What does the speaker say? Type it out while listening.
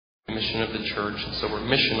mission of the church. And so we're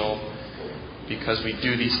missional because we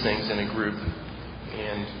do these things in a group.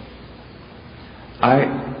 And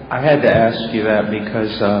I had to ask you that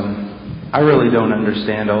because I really don't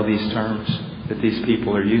understand all these terms that these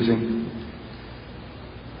people are using.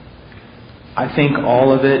 I think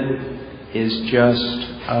all of it is just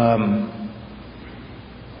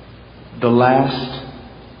the last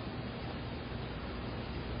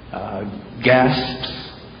gasps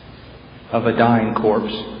of a dying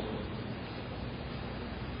corpse.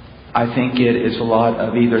 I think it is a lot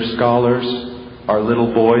of either scholars or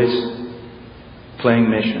little boys playing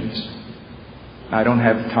missions. I don't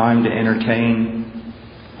have time to entertain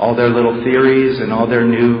all their little theories and all their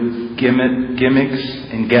new gimmicks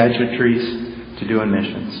and gadgetries to doing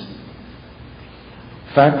missions.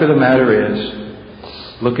 Fact of the matter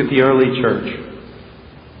is, look at the early church.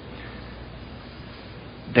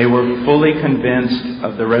 They were fully convinced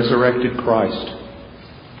of the resurrected Christ.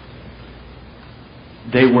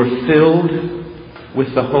 They were filled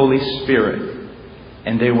with the Holy Spirit,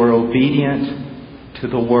 and they were obedient to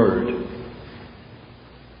the Word.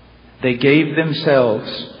 They gave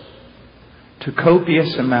themselves to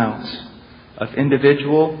copious amounts of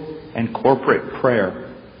individual and corporate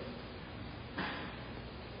prayer.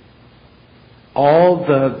 All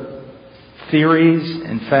the theories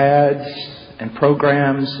and fads and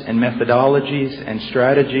programs and methodologies and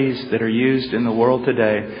strategies that are used in the world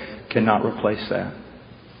today cannot replace that.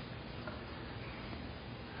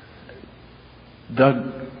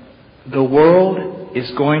 The world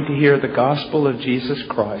is going to hear the gospel of Jesus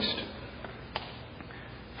Christ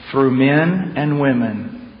through men and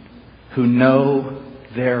women who know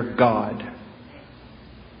their God.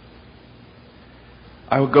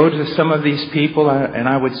 I would go to some of these people and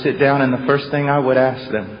I would sit down, and the first thing I would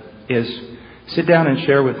ask them is, sit down and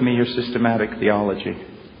share with me your systematic theology.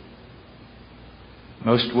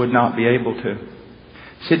 Most would not be able to.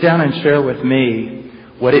 Sit down and share with me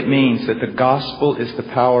what it means that the gospel is the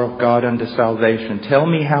power of God unto salvation. Tell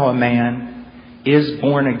me how a man is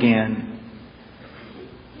born again.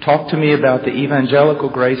 Talk to me about the evangelical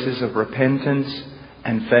graces of repentance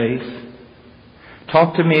and faith.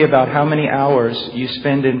 Talk to me about how many hours you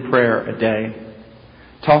spend in prayer a day.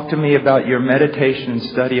 Talk to me about your meditation and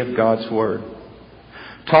study of God's Word.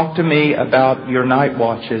 Talk to me about your night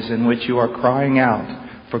watches in which you are crying out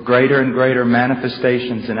for greater and greater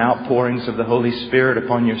manifestations and outpourings of the Holy Spirit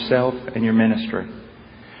upon yourself and your ministry.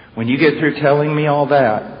 When you get through telling me all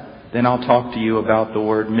that, then I'll talk to you about the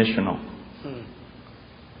word missional.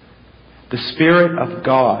 The Spirit of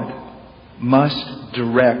God must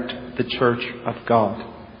direct the church of God.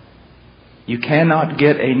 You cannot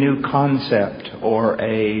get a new concept or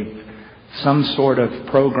some sort of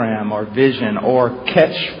program or vision or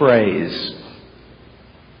catchphrase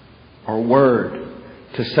or word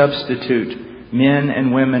to substitute men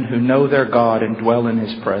and women who know their God and dwell in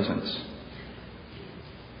His presence.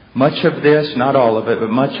 Much of this, not all of it, but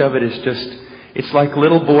much of it is just, it's like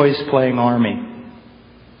little boys playing army.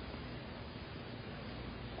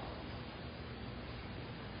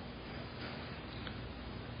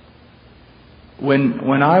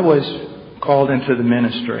 When I was called into the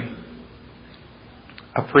ministry,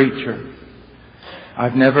 a preacher,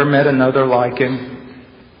 I've never met another like him.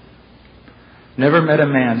 Never met a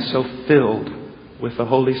man so filled with the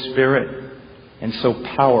Holy Spirit and so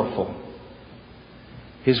powerful.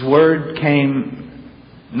 His word came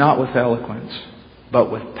not with eloquence,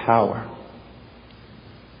 but with power.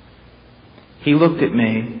 He looked at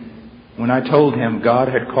me when I told him God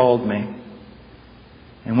had called me.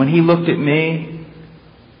 And when he looked at me,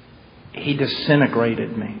 he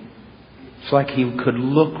disintegrated me. It's like he could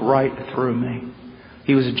look right through me.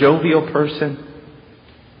 He was a jovial person.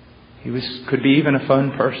 He could be even a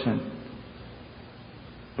fun person.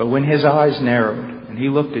 But when his eyes narrowed and he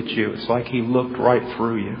looked at you, it's like he looked right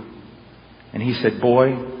through you. And he said,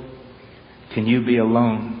 "Boy, can you be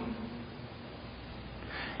alone?"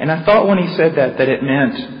 And I thought when he said that it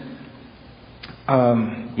meant,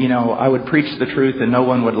 I would preach the truth and no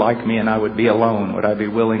one would like me and I would be alone. Would I be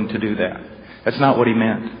willing to do that? That's not what he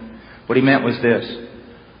meant. What he meant was this.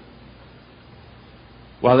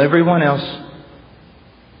 While everyone else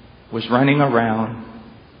was running around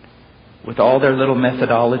with all their little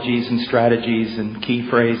methodologies and strategies and key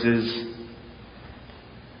phrases,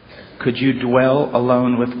 could you dwell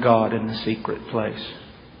alone with God in the secret place?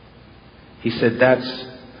 He said that's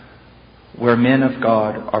where men of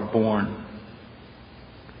God are born.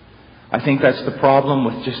 I think that's the problem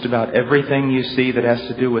with just about everything you see that has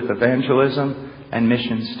to do with evangelism and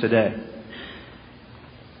missions today.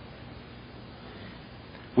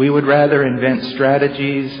 We would rather invent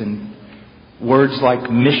strategies and words like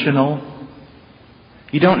missional.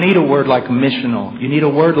 You don't need a word like missional. You need a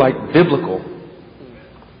word like biblical.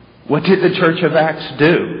 What did the Church of Acts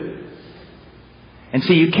do? And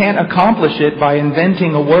see, you can't accomplish it by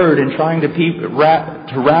inventing a word and trying to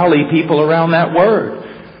rally people around that word.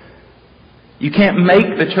 You can't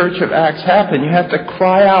make the Church of Acts happen. You have to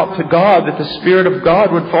cry out to God that the Spirit of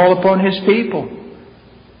God would fall upon His people.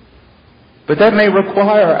 But that may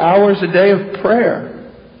require hours a day of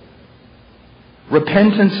prayer,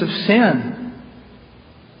 repentance of sin.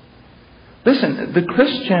 Listen, the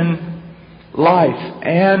Christian life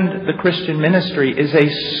and the Christian ministry is a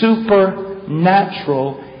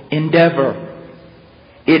supernatural endeavor.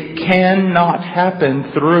 It cannot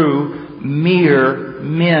happen through mere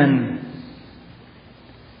men.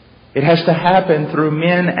 It has to happen through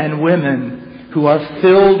men and women who are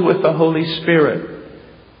filled with the Holy Spirit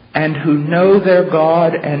and who know their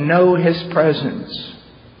God and know His presence.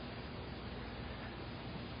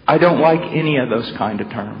 I don't like any of those kind of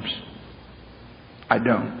terms. I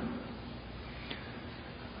don't.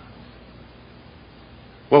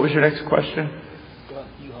 What was your next question? Well,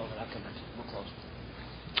 you hold it. I'll come back to it. We'll close.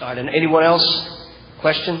 All right. And anyone else?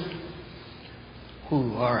 Question?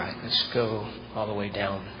 Ooh, all right. Let's go all the way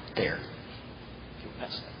down there.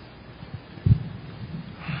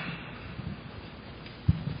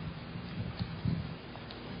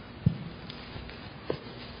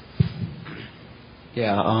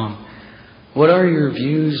 Yeah, what are your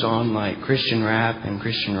views on like Christian rap and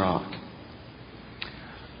Christian rock?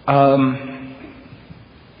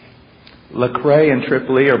 Lecrae and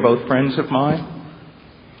Tripoli are both friends of mine.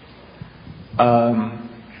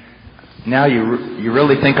 Now you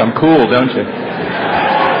really think I'm cool, don't you?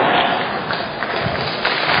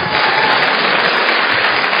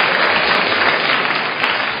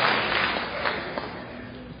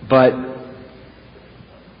 But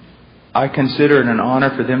I consider it an honor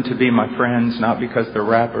for them to be my friends, not because they're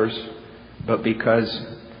rappers, but because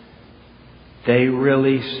they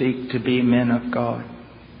really seek to be men of God.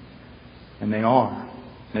 And they are.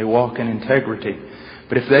 They walk in integrity.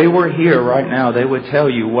 But if they were here right now, they would tell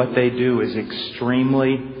you what they do is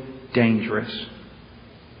extremely dangerous.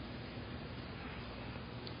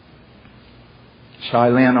 Shai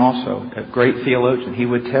Linne also, a great theologian, he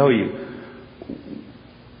would tell you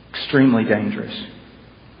extremely dangerous.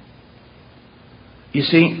 You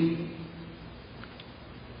see,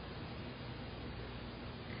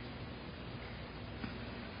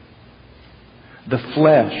 the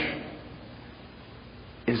flesh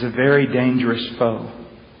is a very dangerous foe.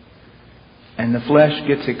 And the flesh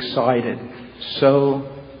gets excited so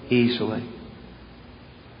easily.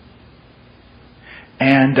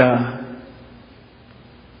 And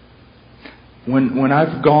when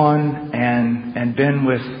I've gone and been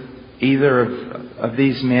with either of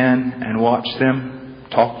these men and watched them,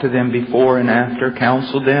 talked to them before and after,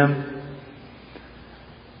 counseled them,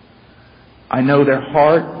 I know their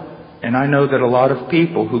heart. And I know that a lot of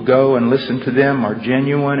people who go and listen to them are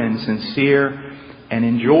genuine and sincere and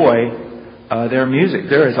enjoy their music.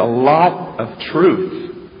 There is a lot of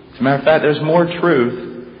truth. As a matter of fact, there's more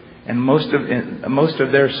truth in most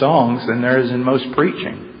of their songs than there is in most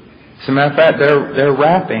preaching. As a matter of fact, their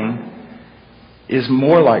rapping is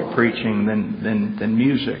more like preaching than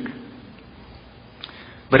music.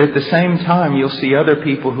 But at the same time, you'll see other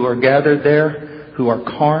people who are gathered there who are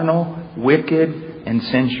carnal, wicked, and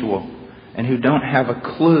sensual, and who don't have a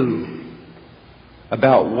clue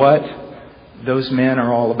about what those men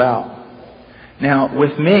are all about. Now,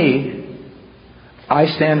 with me, I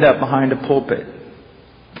stand up behind a pulpit.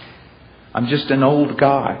 I'm just an old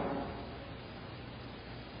guy.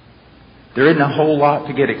 There isn't a whole lot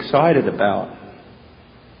to get excited about.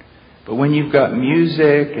 But when you've got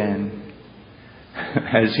music and,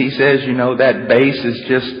 as he says, that bass is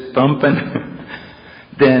just thumping,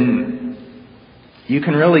 then you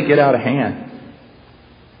can really get out of hand.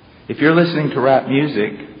 If you're listening to rap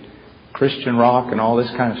music, Christian rock and all this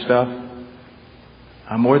kind of stuff,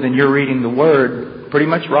 more than you're reading the Word, pretty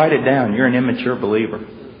much write it down. You're an immature believer.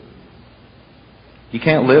 You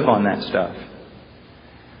can't live on that stuff.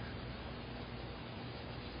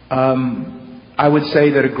 I would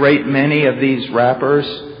say that a great many of these rappers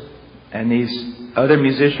and these other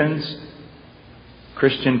musicians,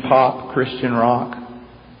 Christian pop, Christian rock,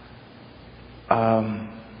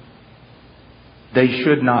 they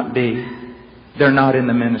should not be. They're not in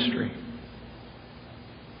the ministry.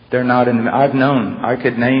 They're not in the... I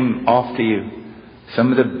could name off to you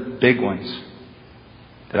some of the big ones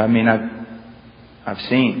that I've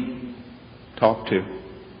seen, talked to.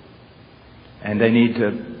 And they need to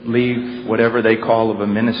leave whatever they call of a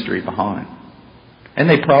ministry behind. And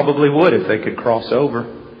they probably would if they could cross over.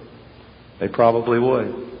 They probably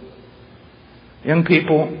would. Young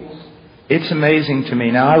people, it's amazing to me.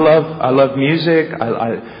 Now, I love music.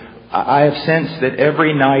 I have sensed that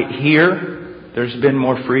every night here, there's been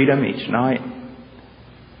more freedom each night.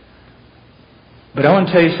 But I want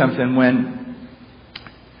to tell you something.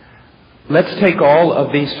 Let's take all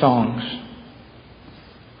of these songs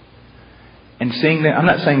and sing them. I'm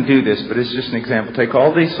not saying do this, but it's just an example. Take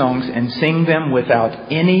all these songs and sing them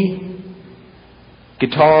without any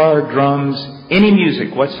guitar, drums, any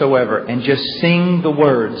music whatsoever, and just sing the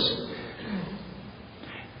words.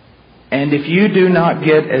 And if you do not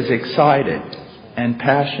get as excited and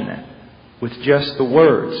passionate with just the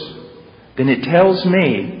words, then it tells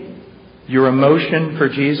me your emotion for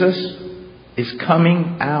Jesus is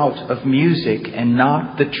coming out of music and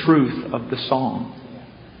not the truth of the song.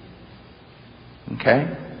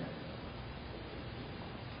 Okay?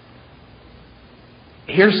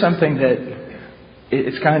 Here's something that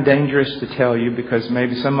it's kind of dangerous to tell you, because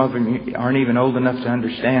maybe some of them aren't even old enough to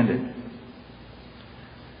understand it.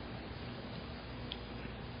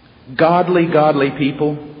 Godly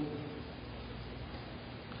people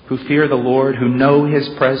who fear the Lord, who know His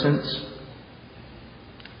presence,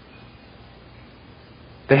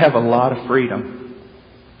 they have a lot of freedom.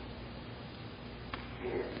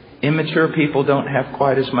 Immature people don't have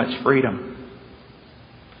quite as much freedom.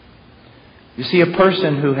 You see, a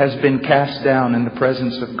person who has been cast down in the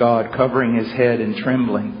presence of God, covering his head and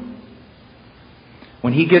trembling,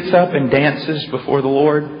 when he gets up and dances before the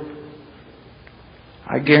Lord,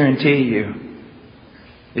 I guarantee you,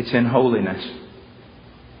 it's in holiness.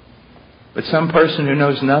 But some person who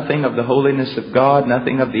knows nothing of the holiness of God,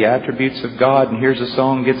 nothing of the attributes of God, and hears a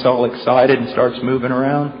song, gets all excited and starts moving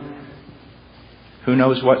around, who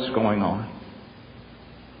knows what's going on?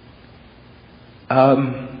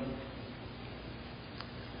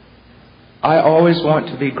 I always want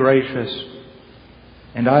to be gracious.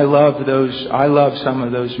 And I love some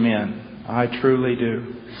of those men. I truly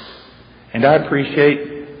do. And I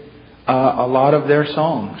appreciate a lot of their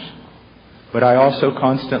songs. But I also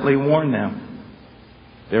constantly warn them.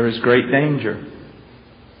 There is great danger.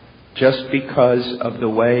 Just because of the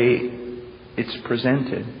way it's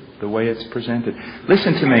presented. The way it's presented.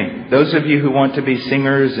 Listen to me. Those of you who want to be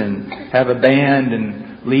singers and have a band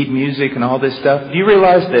and lead music and all this stuff, do you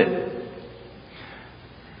realize that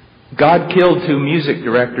God killed 2 music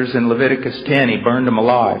directors in Leviticus 10. He burned them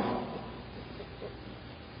alive.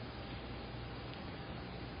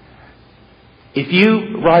 If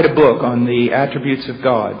you write a book on the attributes of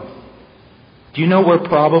God, do you know where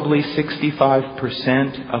probably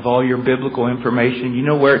 65% of all your biblical information, you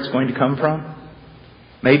know where it's going to come from?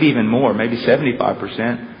 Maybe even more, maybe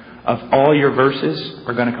 75% of all your verses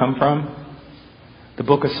are going to come from the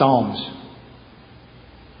book of Psalms.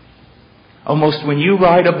 Almost when you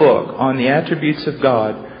write a book on the attributes of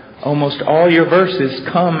God, almost all your verses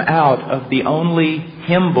come out of the only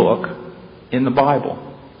hymn book in the Bible.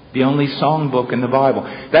 The only song book in the Bible.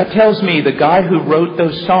 That tells me the guy who wrote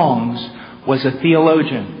those songs was a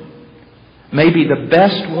theologian. Maybe the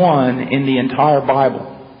best one in the entire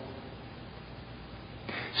Bible.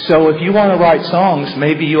 So if you want to write songs,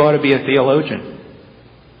 maybe you ought to be a theologian.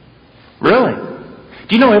 Really?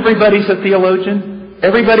 Do you know everybody's a theologian?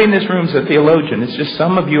 Everybody in this room is a theologian. It's just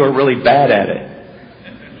some of you are really bad at it.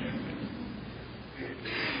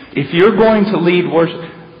 If you're going to lead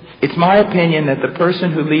worship, it's my opinion that the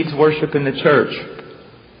person who leads worship in the church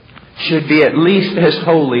should be at least as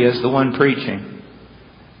holy as the one preaching.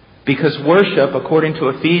 Because worship, according to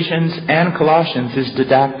Ephesians and Colossians, is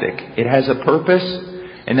didactic. It has a purpose,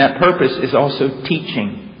 and that purpose is also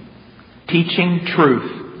teaching. Teaching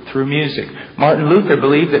truth through music. Martin Luther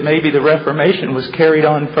believed that maybe the Reformation was carried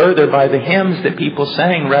on further by the hymns that people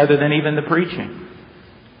sang rather than even the preaching.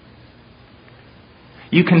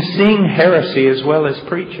 You can sing heresy as well as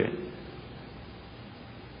preach it.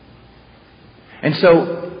 And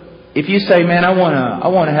so, if you say, man, I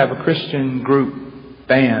want to have a Christian group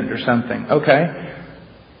band or something. Okay.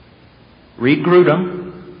 Read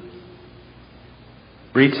Grudem.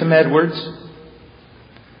 Read some Edwards.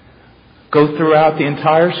 Go throughout the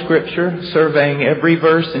entire Scripture, surveying every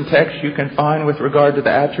verse and text you can find with regard to the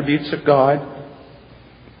attributes of God.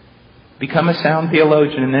 Become a sound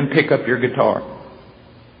theologian and then pick up your guitar.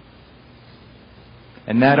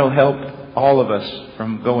 And that'll help all of us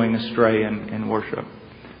from going astray in worship.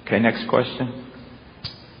 Okay, next question.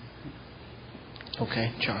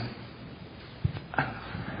 Okay, John.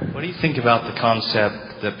 What do you think about the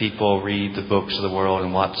concept that people read the books of the world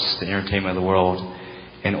and watch the entertainment of the world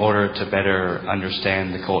in order to better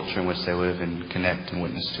understand the culture in which they live and connect and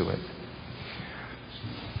witness to it?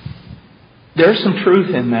 There's some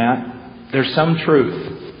truth in that. There's some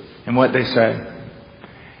truth in what they say.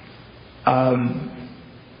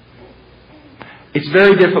 It's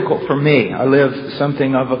very difficult for me. I live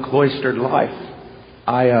something of a cloistered life.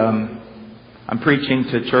 I'm preaching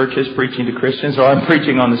to churches, preaching to Christians, or I'm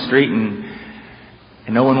preaching on the street and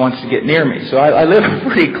no one wants to get near me. So I live a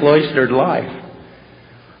pretty cloistered life.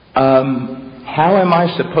 How am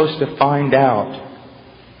I supposed to find out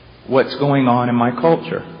what's going on in my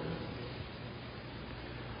culture?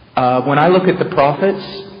 When I look at the prophets,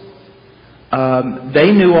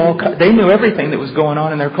 they knew everything that was going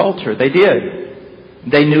on in their culture. They did.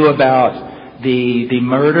 They knew about the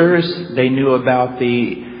murders. They knew about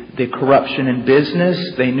the corruption in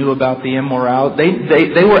business. They knew about the immorality.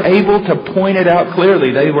 They were able to point it out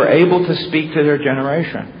clearly. They were able to speak to their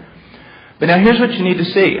generation. But now here's what you need to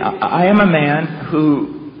see. I am a man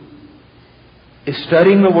who is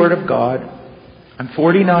studying the Word of God. I'm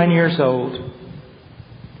 49 years old.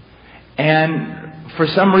 And for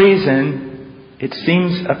some reason, it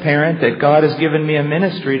seems apparent that God has given me a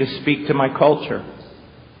ministry to speak to my culture.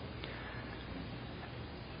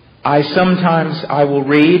 I will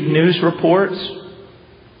read news reports.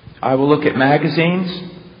 I will look at magazines.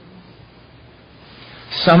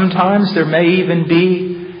 Sometimes there may even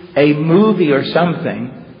be a movie or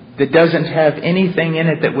something that doesn't have anything in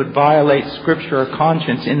it that would violate Scripture or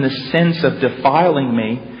conscience in the sense of defiling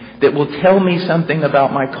me, that will tell me something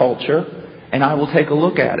about my culture, and I will take a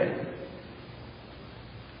look at it.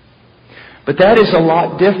 But that is a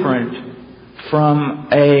lot different from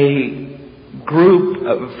a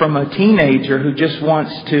teenager who just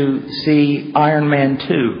wants to see Iron Man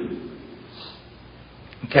 2.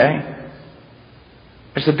 Okay?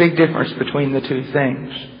 There's a big difference between the two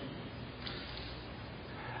things.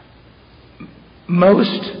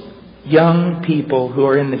 Most young people who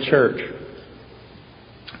are in the church,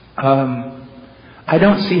 I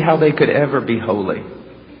don't see how they could ever be holy.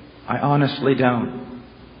 I honestly don't.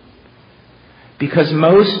 Because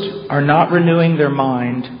most are not renewing their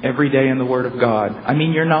mind every day in the Word of God. I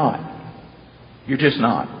mean, you're not. You're just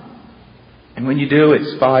not. And when you do,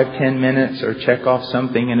 it's 5-10 minutes or check off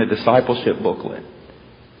something in a discipleship booklet.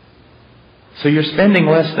 So you're spending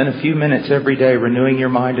less than a few minutes every day renewing your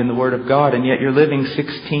mind in the Word of God, and yet you're living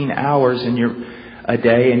 16 hours a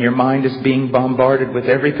day, and your mind is being bombarded with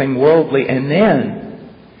everything worldly. And then,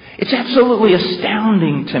 it's absolutely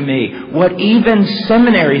astounding to me what even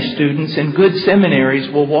seminary students in good seminaries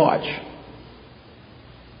will watch.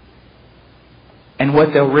 And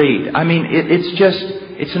what they'll read. I mean,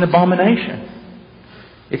 it's an abomination.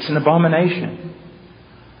 It's an abomination.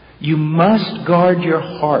 You must guard your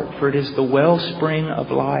heart, for it is the wellspring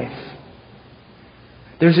of life.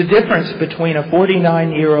 There's a difference between a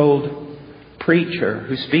 49-year-old preacher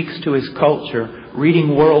who speaks to his culture,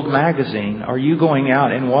 reading World Magazine, or you going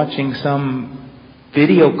out and watching some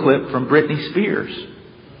video clip from Britney Spears.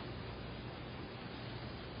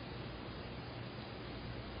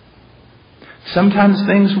 Sometimes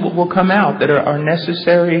things will come out that are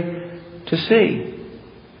necessary to see.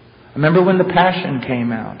 I remember when The Passion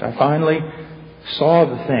came out. I finally saw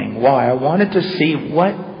the thing. Why? I wanted to see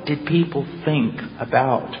what did people think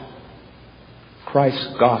about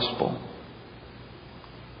Christ's gospel.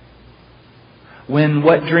 When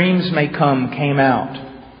What Dreams May Come came out,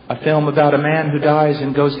 a film about a man who dies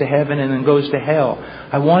and goes to heaven and then goes to hell,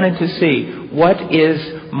 I wanted to see what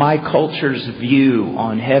is my culture's view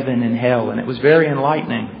on heaven and hell. And it was very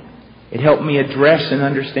enlightening. It helped me address and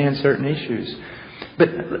understand certain issues. But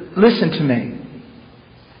listen to me.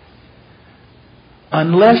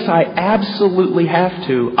 Unless I absolutely have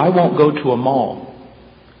to, I won't go to a mall.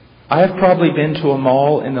 I have probably been to a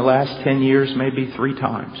mall in the last 10 years, maybe 3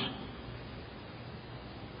 times.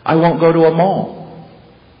 I won't go to a mall.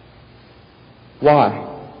 Why?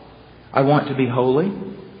 I want to be holy.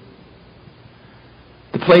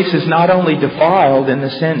 The place is not only defiled in the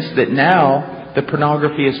sense that now the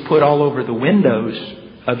pornography is put all over the windows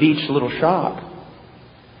of each little shop,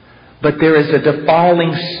 but there is a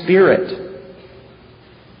defiling spirit.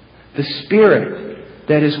 The spirit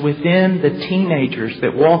that is within the teenagers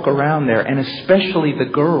that walk around there, and especially the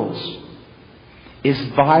girls, is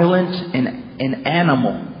violent and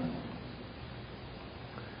animal.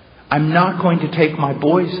 I'm not going to take my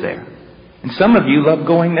boys there. And some of you love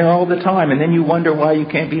going there all the time, and then you wonder why you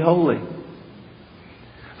can't be holy.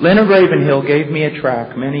 Leonard Ravenhill gave me a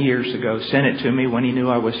tract many years ago, sent it to me when he knew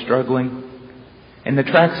I was struggling. And the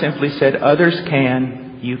tract simply said, others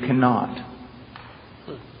can, you cannot.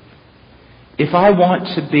 If I want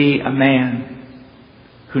to be a man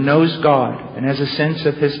who knows God and has a sense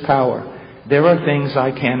of His power, there are things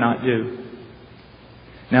I cannot do.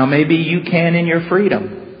 Now maybe you can in your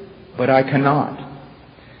freedom, but I cannot.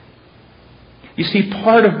 You see,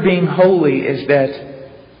 part of being holy is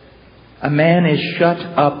that a man is shut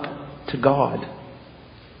up to God.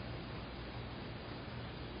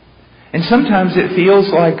 And sometimes it feels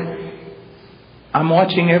like I'm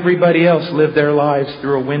watching everybody else live their lives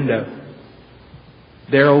through a window.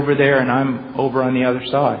 They're over there and I'm over on the other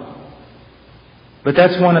side. But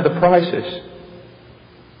that's one of the prices.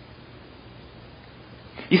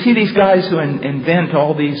 You see these guys who invent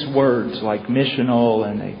all these words like missional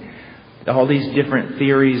and all these different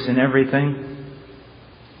theories and everything.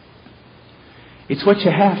 It's what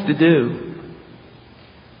you have to do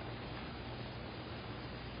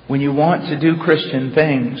when you want to do Christian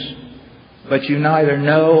things, but you neither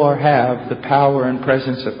know or have the power and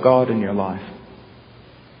presence of God in your life.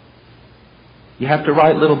 You have to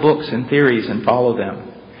write little books and theories and follow them.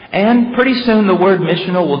 And pretty soon the word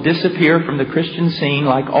missional will disappear from the Christian scene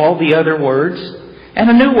like all the other words. And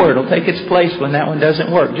a new word will take its place when that one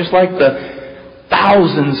doesn't work. Just like the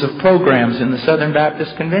thousands of programs in the Southern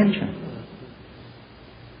Baptist Convention.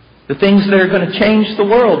 The things that are going to change the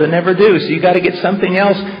world and never do. So you've got to get something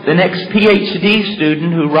else. The next PhD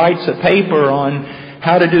student who writes a paper on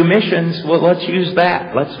how to do missions, well, let's use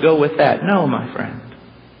that. Let's go with that. No, my friend.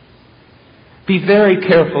 Be very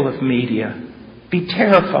careful of media. Be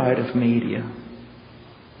terrified of media.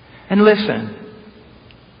 And listen,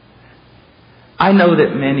 I know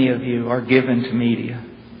that many of you are given to media.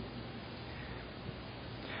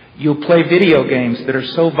 You'll play video games that are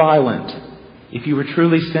so violent. If you were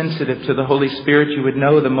truly sensitive to the Holy Spirit, you would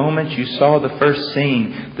know the moment you saw the first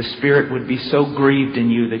scene, the Spirit would be so grieved in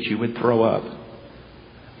you that you would throw up.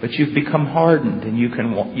 But you've become hardened and you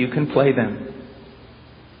can play them.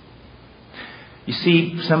 You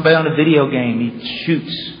see somebody on a video game, he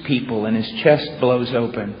shoots people and his chest blows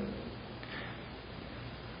open.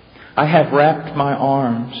 I have wrapped my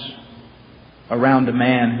arms around a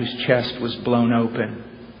man whose chest was blown open,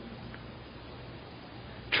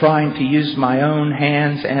 trying to use my own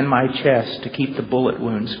hands and my chest to keep the bullet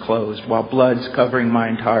wounds closed while blood's covering my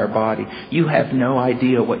entire body. You have no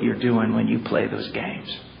idea what you're doing when you play those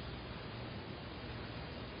games.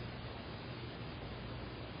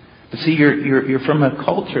 But see, you're from a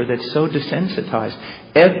culture that's so desensitized.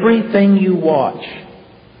 Everything you watch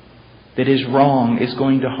that is wrong is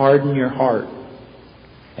going to harden your heart.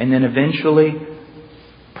 And then eventually,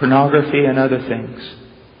 pornography and other things.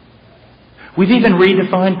 We've even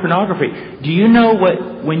redefined pornography. Do you know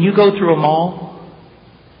what, when you go through a mall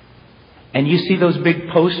and you see those big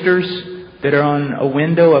posters that are on a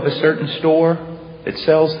window of a certain store that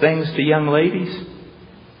sells things to young ladies?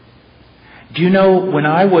 Do you know, when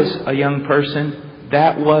I was a young person,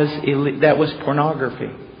 that was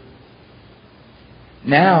pornography.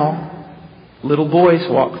 Now, little boys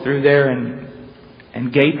walk through there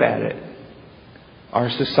and gape at it. Our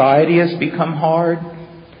society has become hard.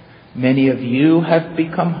 Many of you have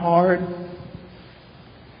become hard.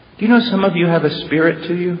 Do you know some of you have a spirit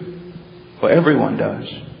to you? Well, everyone does.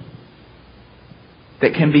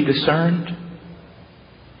 That can be discerned.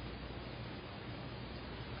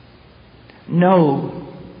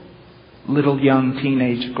 No little young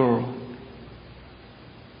teenage girl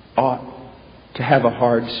ought to have a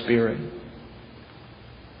hard spirit.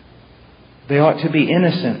 They ought to be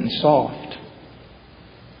innocent and soft,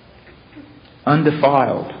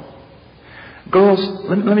 undefiled. Girls,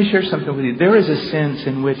 let me share something with you. There is a sense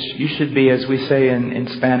in which you should be, as we say in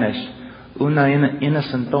Spanish, una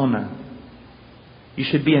inocentona. You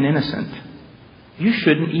should be an innocent. You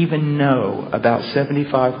shouldn't even know about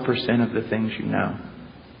 75% of the things you know.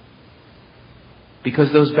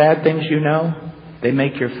 Because those bad things you know, they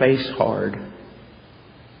make your face hard.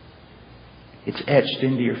 It's etched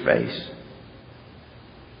into your face.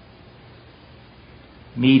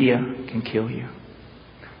 Media can kill you.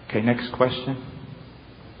 Okay, next question.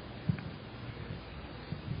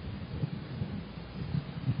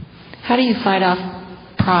 How do you fight off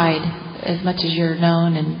pride as much as you're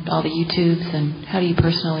known and all the YouTubes, and how do you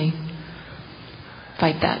personally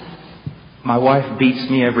fight that? My wife beats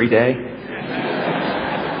me every day.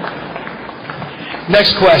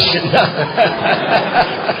 Next question.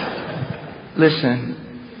 Listen.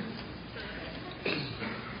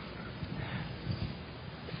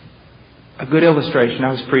 A good illustration.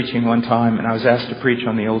 I was preaching one time and I was asked to preach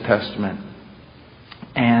on the Old Testament.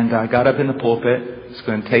 And I got up in the pulpit. I was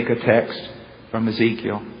going to take a text from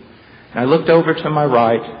Ezekiel. And I looked over to my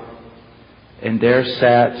right and there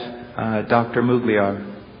sat Dr. Mugliar,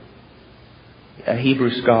 a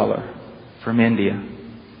Hebrew scholar from India,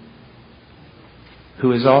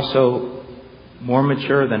 who is also more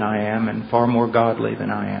mature than I am and far more godly than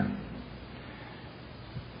I am.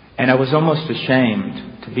 And I was almost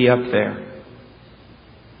ashamed to be up there.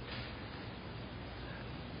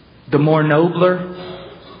 The more nobler,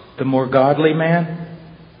 the more godly man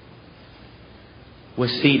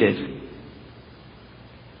was seated.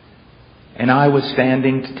 And I was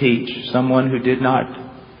standing to teach someone who did not.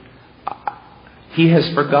 He has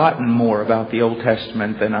forgotten more about the Old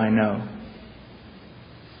Testament than I know.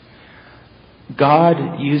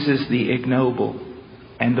 God uses the ignoble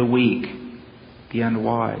and the weak, the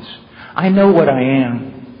unwise. I know what I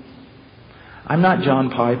am. I'm not John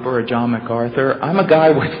Piper or John MacArthur. I'm a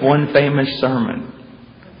guy with one famous sermon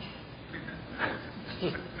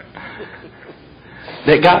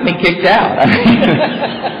that got me kicked out.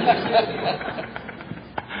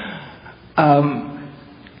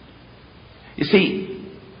 You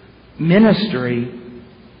see, ministry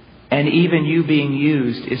and even you being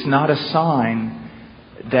used is not a sign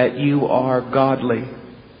that you are godly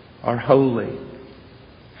or holy.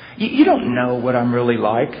 You don't know what I'm really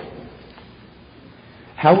like.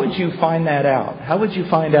 How would you find that out? How would you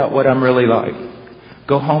find out what I'm really like?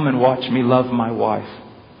 Go home and watch me love my wife.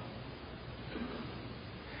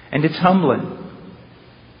 And it's humbling.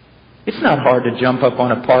 It's not hard to jump up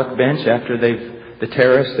on a park bench after the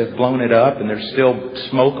terrorists have blown it up and there's still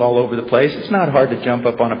smoke all over the place. It's not hard to jump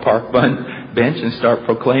up on a park bench and start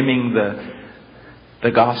proclaiming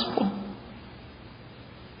the gospel.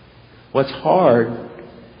 What's hard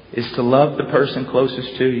is to love the person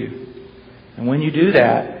closest to you. And when you do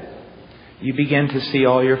that, you begin to see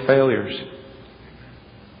all your failures.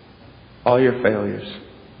 All your failures.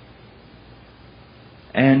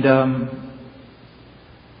 And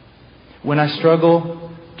when I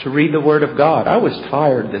struggle to read the Word of God, I was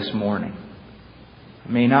tired this morning. I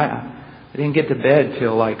mean, I didn't get to bed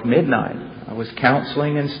till like midnight. I was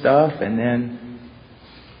counseling and stuff, and then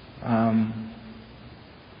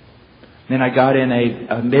I got in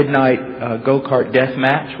a midnight go-kart death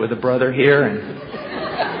match with a brother here, and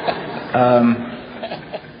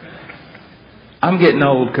I'm getting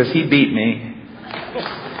old because he beat me,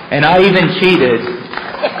 and I even cheated,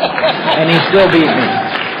 and he still beat me.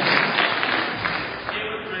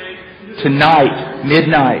 Tonight,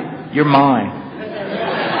 midnight, you're mine.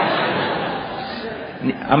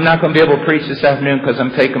 I'm not going to be able to preach this afternoon because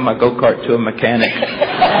I'm taking my go-kart to a mechanic.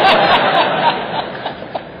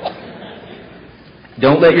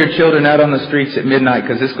 Don't let your children out on the streets at midnight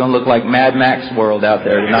because it's going to look like Mad Max world out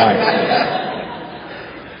there tonight.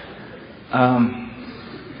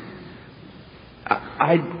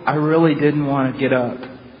 I really didn't want to get up.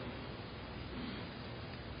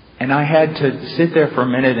 And I had to sit there for a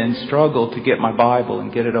minute and struggle to get my Bible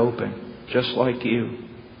and get it open, just like you.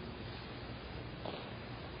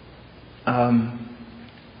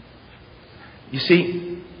 You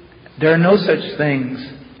see, there are no such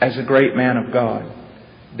things as a great man of God.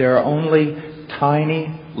 There are only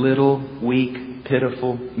tiny, little, weak,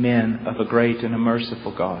 pitiful men of a great and a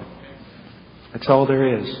merciful God. That's all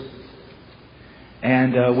there is.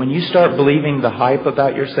 And when you start believing the hype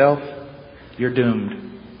about yourself, you're doomed.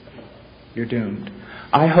 You're doomed.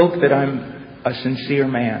 I hope that I'm a sincere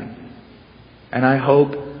man. And I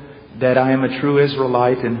hope that I am a true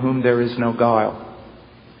Israelite in whom there is no guile.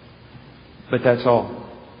 But that's all.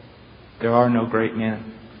 There are no great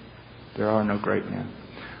men. There are no great men.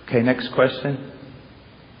 Okay, next question.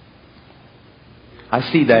 I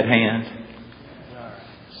see that hand.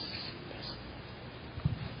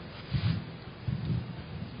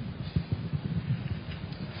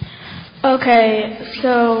 Okay,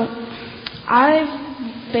 so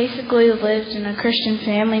I've basically lived in a Christian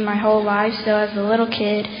family my whole life. So as a little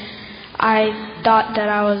kid, I thought that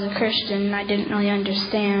I was a Christian and I didn't really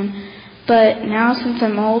understand. But now since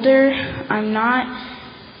I'm older, I'm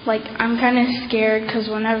kind of scared because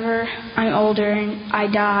whenever I'm older and I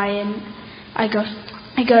die and I go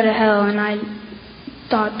to hell, and I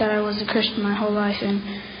thought that I was a Christian my whole life, and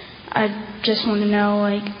I just want to know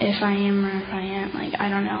if I am or if I am. I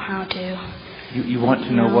don't know how to. You want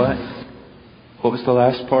to know what? What was the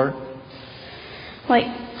last part?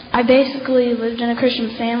 I basically lived in a Christian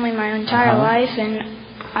family my entire life, and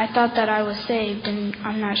I thought that I was saved, and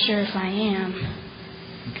I'm not sure if I am.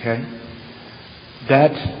 Okay.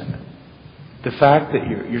 That's the fact that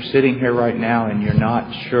you're sitting here right now and you're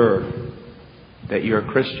not sure that you're a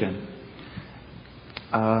Christian.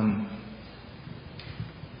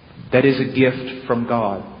 That is a gift from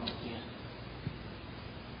God.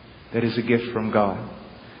 That is a gift from God.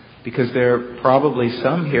 Because there are probably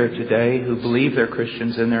some here today who believe they're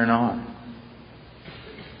Christians and they're not.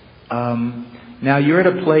 Now you're at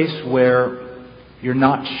a place where you're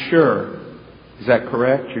not sure Is that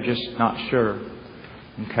correct? You're just not sure.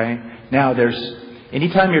 Okay? Now,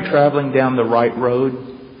 anytime you're traveling down the right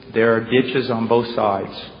road, there are ditches on both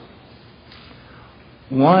sides.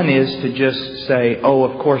 One is to just say, oh,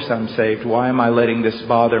 of course I'm saved. Why am I letting this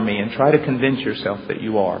bother me? And try to convince yourself that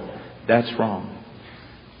you are. That's wrong.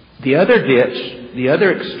 The other ditch, the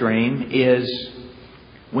other extreme, is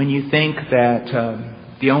when you think that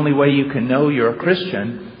the only way you can know you're a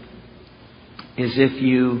Christian is if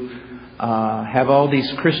you have all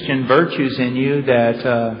these Christian virtues in you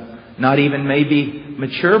that not even maybe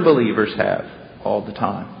mature believers have all the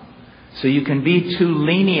time. So you can be too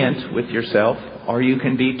lenient with yourself, or you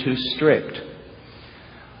can be too strict.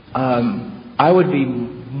 I would be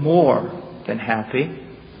more than happy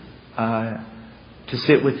to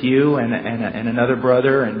sit with you and another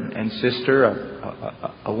brother and sister,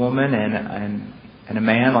 a woman and a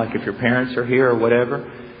man, like if your parents are here or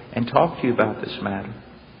whatever, and talk to you about this matter.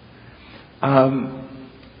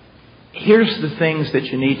 Here's the things that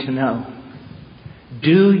you need to know.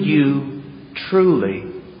 Do you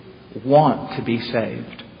truly want to be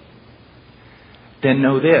saved? Then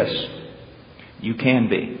know this: you can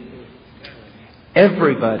be.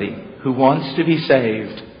 Everybody who wants to be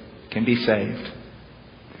saved can be saved.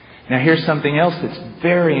 Now here's something else that's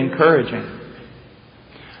very encouraging.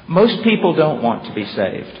 Most people don't want to be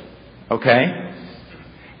saved. Okay?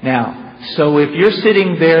 Now, so if you're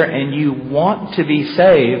sitting there and you want to be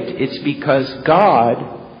saved, it's because God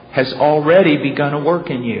has already begun a work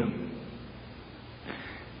in you.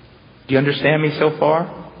 Do you understand me so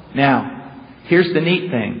far? Now, here's the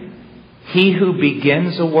neat thing. He who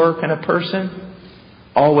begins a work in a person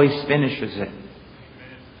always finishes it.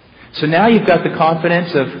 So now you've got the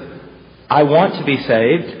confidence of, I want to be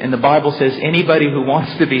saved. And the Bible says anybody who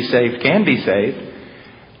wants to be saved can be saved.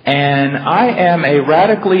 And I am a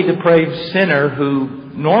radically depraved sinner who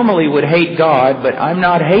normally would hate God, but I'm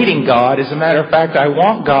not hating God. As a matter of fact, I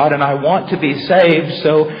want God and I want to be saved.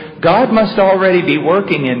 So God must already be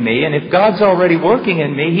working in me. And if God's already working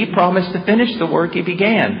in me, He promised to finish the work He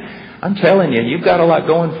began. I'm telling you, you've got a lot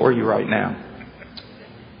going for you right now.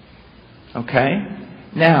 Okay?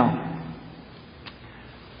 Now,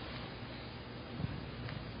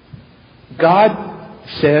 God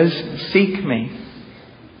says, seek me.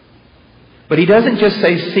 But He doesn't just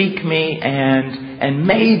say, seek me and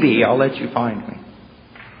maybe I'll let you find me.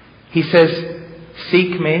 He says,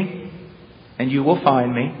 seek me and you will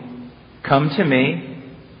find me. Come to me,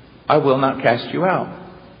 I will not cast you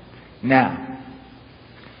out. Now,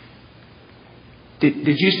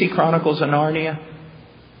 did you see Chronicles of Narnia?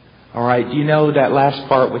 All right, you know that last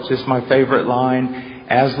part, which is my favorite line.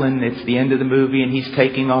 Aslan, it's the end of the movie, and he's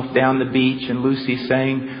taking off down the beach, and Lucy's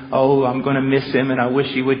saying, oh, I'm going to miss him, and I wish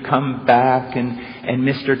he would come back. And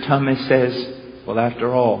Mr. Thomas says, well,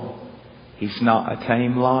 after all, he's not a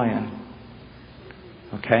tame lion.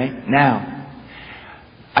 Okay? Now,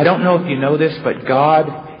 I don't know if you know this, but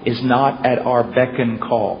God is not at our beck and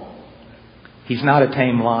call. He's not a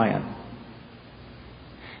tame lion.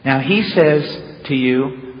 Now, He says to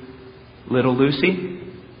you, little Lucy,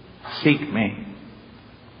 seek me.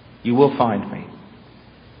 You will find me.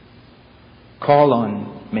 Call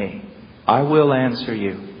on me. I will answer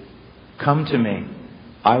you. Come to me.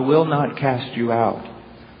 I will not cast you out.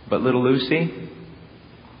 But little Lucy,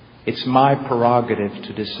 it's my prerogative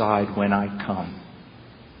to decide when I come.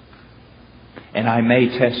 And I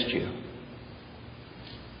may test you.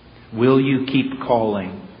 Will you keep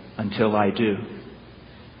calling until I do?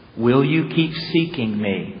 Will you keep seeking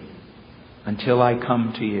me until I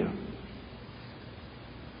come to you?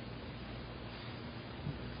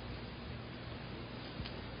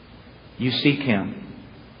 You seek Him.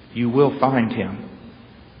 You will find Him.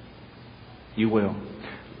 You will.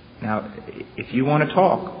 Now, if you want to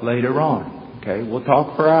talk later on, okay, we'll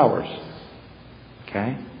talk for hours.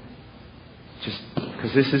 Okay? Just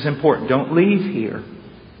because this is important. Don't leave here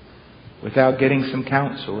without getting some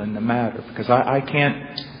counsel in the matter. Because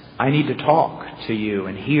I need to talk to you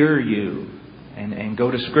and hear you and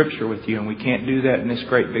go to Scripture with you. And we can't do that in this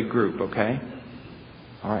great big group, okay?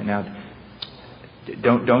 All right, now,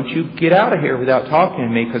 don't you get out of here without talking to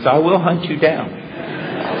me, because I will hunt you down.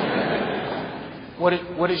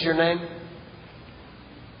 What is your name?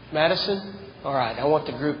 Madison? All right. I want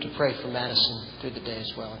the group to pray for Madison through the day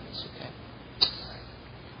as well. It's okay. All right.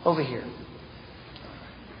 Over here.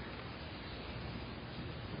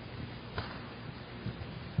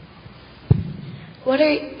 What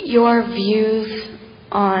are your views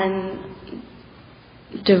on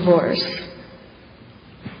divorce?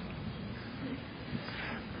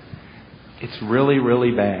 It's really,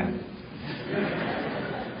 really bad.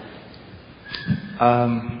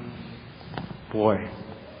 Boy.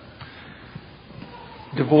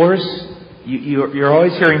 Divorce, you're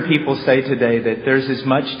always hearing people say today that there's as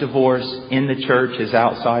much divorce in the church as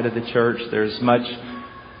outside of the church. There's much,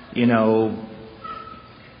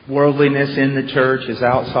 worldliness in the church as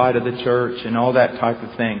outside of the church and all that type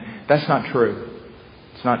of thing. That's not true.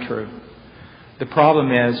 It's not true. The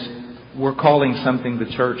problem is we're calling something the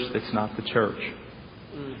church that's not the church.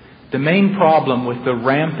 The main problem with the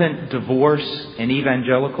rampant divorce and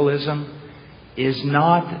evangelicalism is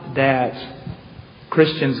not that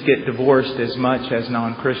Christians get divorced as much as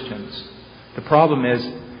non-Christians. The problem is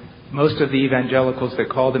most of the evangelicals that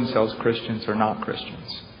call themselves Christians are not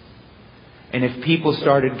Christians. And if people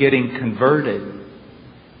started getting converted,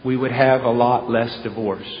 we would have a lot less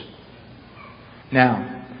divorce.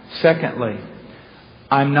 Now, secondly,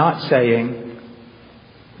 I'm not saying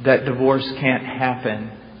that divorce can't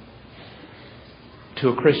happen to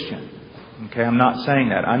a Christian. Okay, I'm not saying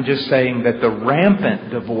that. I'm just saying that the rampant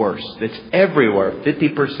divorce that's everywhere,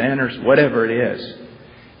 50% or whatever it is,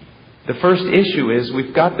 the first issue is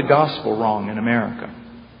we've got the gospel wrong in America.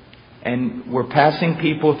 And we're passing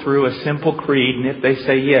people through a simple creed, and if they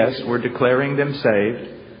say yes, we're declaring them saved.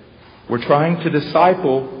 We're trying to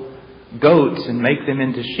disciple goats and make them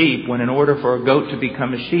into sheep, when in order for a goat to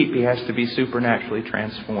become a sheep, he has to be supernaturally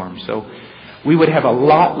transformed. So we would have a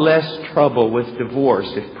lot less trouble with divorce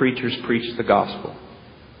if preachers preached the gospel.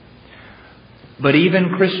 But even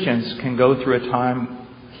Christians can go through a time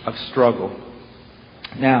of struggle.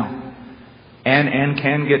 Now, and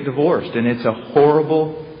can get divorced, and it's a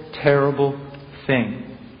horrible, terrible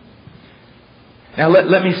thing. Now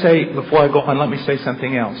let me say, before I go on, let me say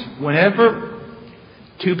something else. Whenever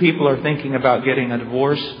two people are thinking about getting a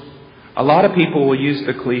divorce, a lot of people will use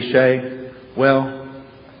the cliche, well,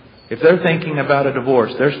 if they're thinking about a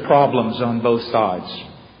divorce, there's problems on both sides.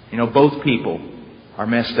 Both people are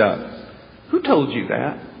messed up. Who told you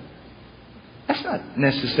that? That's not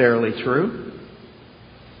necessarily true.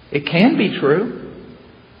 It can be true.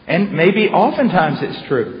 And maybe oftentimes it's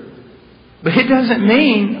true. But it doesn't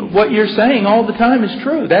mean what you're saying all the time is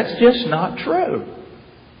true. That's just not true.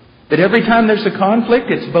 That every time there's a conflict,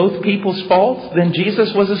 it's both people's fault. Then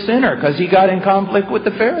Jesus was a sinner because he got in conflict with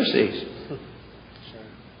the Pharisees.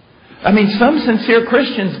 I mean, some sincere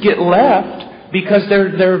Christians get left because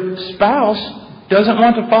their spouse doesn't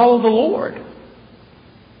want to follow the Lord.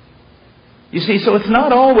 You see, so it's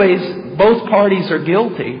not always both parties are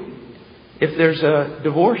guilty if there's a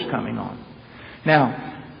divorce coming on.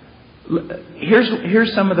 Now,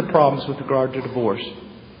 here's some of the problems with regard to divorce.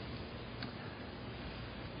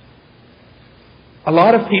 A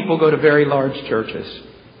lot of people go to very large churches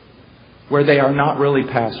where they are not really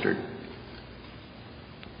pastored.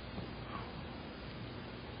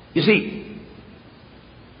 You see,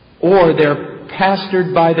 or they're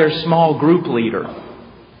pastored by their small group leader,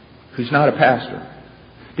 who's not a pastor.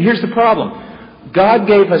 But here's the problem. God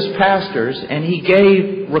gave us pastors, and He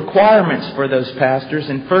gave requirements for those pastors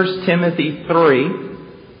in 1 Timothy 3,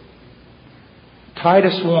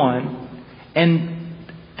 Titus 1, and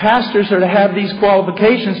pastors are to have these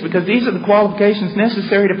qualifications because these are the qualifications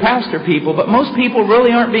necessary to pastor people, but most people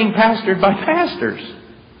really aren't being pastored by pastors.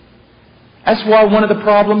 That's why one of the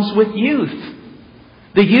problems with youth.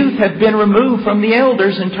 The youth have been removed from the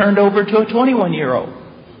elders and turned over to a 21-year-old.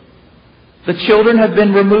 The children have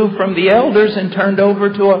been removed from the elders and turned over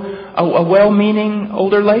to a well-meaning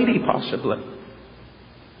older lady, possibly.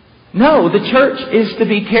 No, the church is to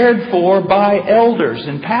be cared for by elders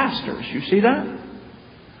and pastors. You see that?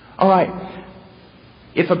 All right.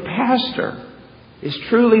 If a pastor is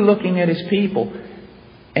truly looking at his people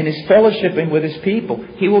and is fellowshipping with his people,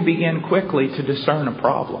 he will begin quickly to discern a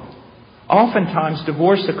problem. Oftentimes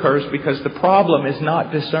divorce occurs because the problem is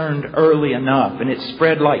not discerned early enough and it's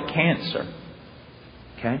spread like cancer.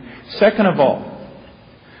 Okay? Second of all,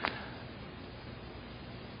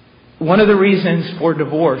 one of the reasons for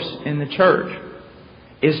divorce in the church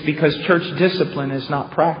is because church discipline is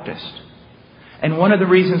not practiced. And one of the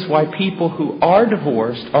reasons why people who are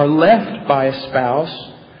divorced are left by a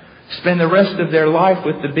spouse, spend the rest of their life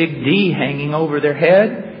with the big D hanging over their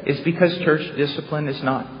head, is because church discipline is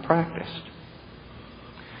not practiced.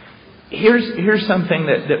 Here's something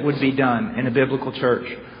that would be done in a biblical church.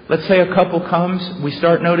 Let's say a couple comes, we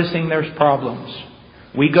start noticing there's problems.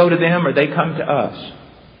 We go to them or they come to us.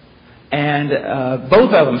 And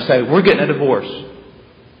both of them say, we're getting a divorce.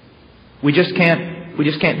 We just can't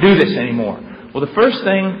do this anymore. Well, the first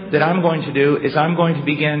thing that I'm going to do is I'm going to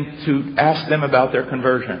begin to ask them about their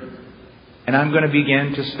conversion. And I'm going to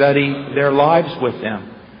begin to study their lives with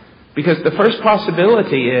them. Because the first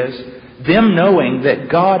possibility is them knowing that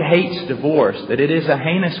God hates divorce, that it is a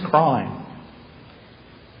heinous crime.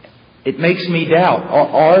 It makes me doubt,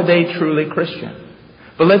 are they truly Christian?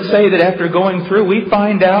 But let's say that after going through, we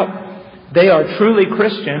find out they are truly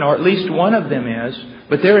Christian, or at least one of them is,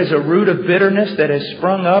 but there is a root of bitterness that has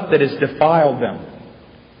sprung up that has defiled them.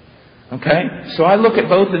 Okay? So I look at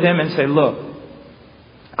both of them and say, look,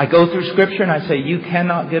 I go through Scripture and I say, you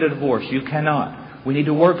cannot get a divorce. You cannot. We need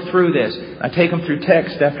to work through this. I take them through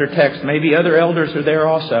text after text. Maybe other elders are there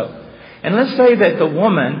also. And let's say that the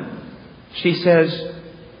woman, she says,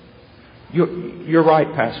 You're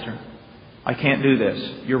right, Pastor. I can't do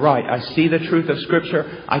this. You're right. I see the truth of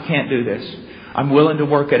Scripture. I can't do this. I'm willing to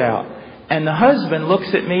work it out. And the husband looks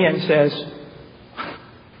at me and says,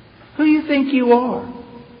 who do you think you are?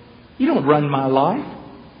 You don't run my life.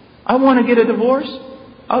 I want to get a divorce.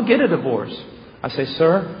 I'll get a divorce. I say,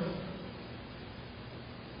 sir,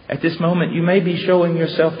 at this moment you may be showing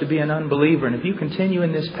yourself to be an unbeliever. And if you continue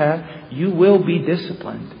in this path, you will be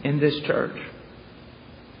disciplined in this church.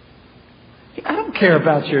 I don't care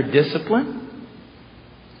about your discipline.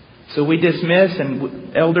 So we dismiss,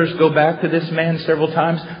 and elders go back to this man several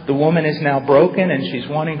times. The woman is now broken and she's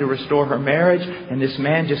wanting to restore her marriage. And this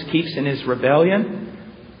man just keeps in his rebellion.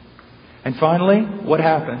 And finally, what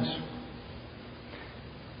happens?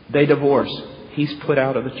 They divorce. He's put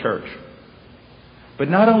out of the church. But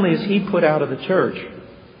not only is he put out of the church,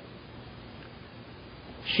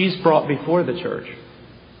 she's brought before the church.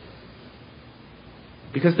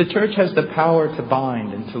 Because the church has the power to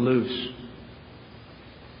bind and to loose.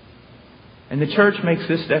 And the church makes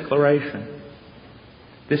this declaration.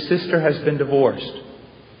 This sister has been divorced.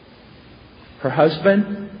 Her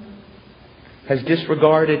husband has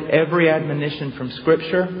disregarded every admonition from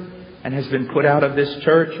Scripture and has been put out of this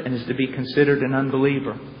church and is to be considered an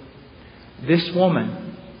unbeliever. This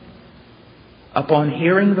woman, upon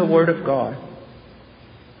hearing the Word of God,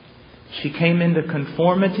 she came into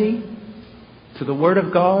conformity to the Word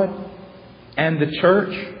of God and the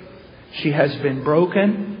church. She has been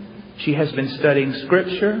broken. She has been studying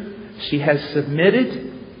Scripture. She has submitted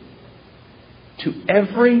to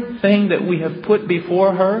everything that we have put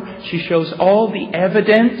before her. She shows all the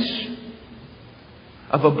evidence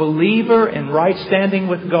of a believer in right standing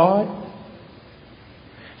with God.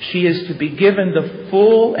 She is to be given the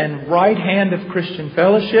full and right hand of Christian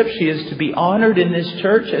fellowship. She is to be honored in this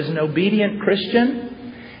church as an obedient Christian.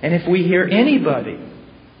 And if we hear anybody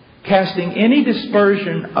casting any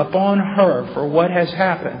dispersion upon her for what has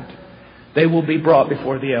happened, they will be brought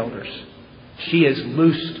before the elders. She is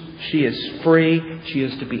loosed. She is free. She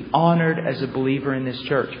is to be honored as a believer in this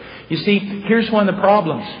church. You see, here's one of the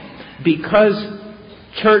problems. Because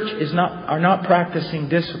church are not practicing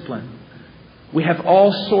discipline, we have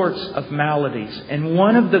all sorts of maladies. And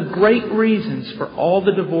one of the great reasons for all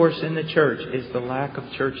the divorce in the church is the lack of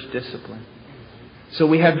church discipline. So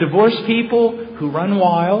we have divorced people who run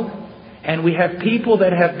wild, and we have people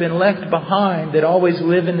that have been left behind that always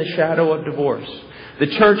live in the shadow of divorce. The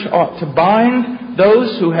church ought to bind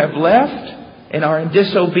those who have left and are in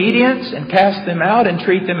disobedience and cast them out and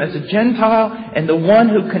treat them as a Gentile. And the one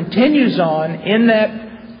who continues on in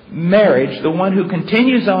that marriage, the one who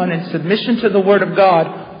continues on in submission to the Word of God,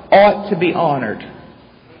 ought to be honored.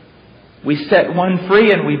 We set one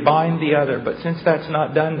free and we bind the other. But since that's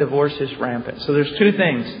not done, divorce is rampant. So there's two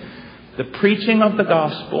things. The preaching of the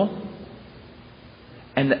gospel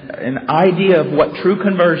and an idea of what true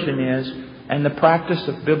conversion is, and the practice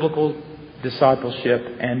of biblical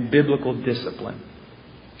discipleship and biblical discipline.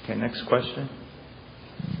 Okay, next question.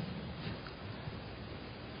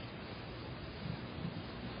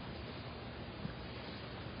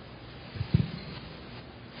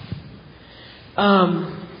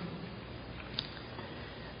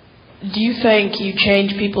 Do you think you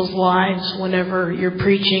change people's lives whenever you're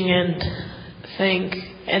preaching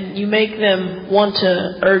and you make them want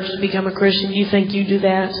to urge to become a Christian? Do you think you do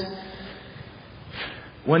that?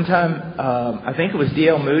 One time, I think it was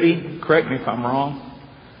D.L. Moody. Correct me if I'm wrong.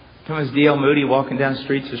 It was D.L. Moody walking down the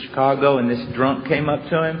streets of Chicago, and this drunk came up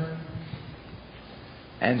to him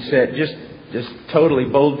and said, just totally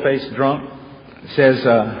bold-faced drunk, says,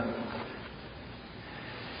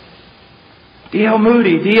 D.L.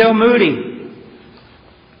 Moody,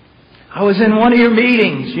 I was in one of your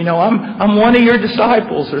meetings. You know, I'm one of your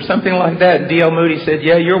disciples, or something like that. And D.L. Moody said,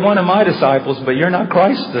 yeah, you're one of my disciples, but you're not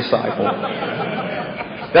Christ's disciple.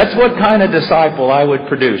 That's what kind of disciple I would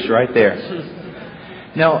produce right there.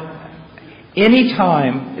 Now,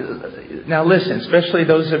 now listen, especially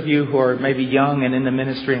those of you who are maybe young and in the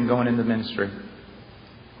ministry and going into ministry.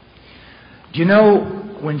 Do you know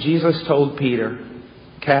when Jesus told Peter,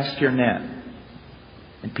 cast your net?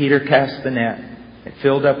 And Peter cast the net. It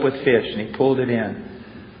filled up with fish and he pulled it in.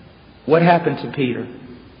 What happened to Peter?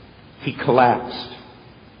 He collapsed.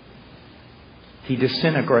 He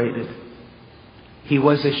disintegrated. He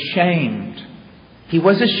was ashamed. He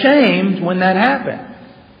was ashamed when that happened.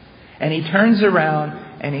 And he turns around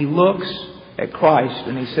and he looks at Christ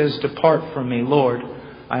and he says, "Depart from me, Lord,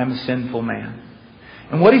 I am a sinful man."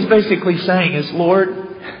 And what he's basically saying is, Lord,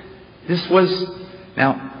 this was...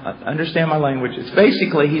 Now, understand my language. It's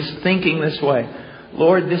basically, he's thinking this way.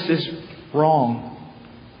 Lord, this is wrong.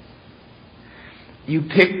 You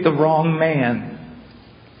picked the wrong man.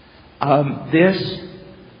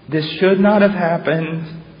 This should not have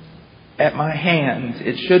happened at my hand.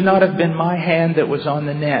 It should not have been my hand that was on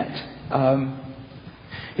the net.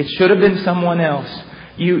 It should have been someone else.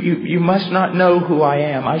 You must not know who I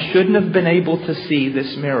am. I shouldn't have been able to see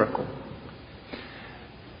this miracle.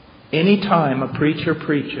 Anytime a preacher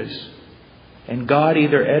preaches and God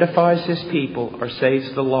either edifies His people or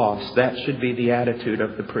saves the lost, that should be the attitude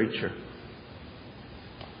of the preacher.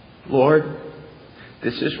 Lord,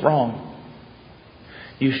 this is wrong.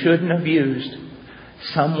 You shouldn't have used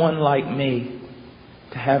someone like me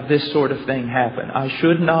to have this sort of thing happen. I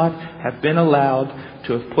should not have been allowed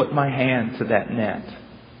to have put my hand to that net.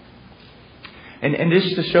 And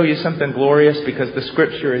just to show you something glorious, because the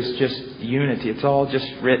Scripture is just unity. It's all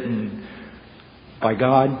just written by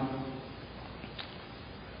God.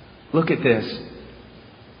 Look at this.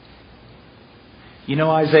 You know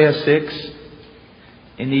Isaiah 6?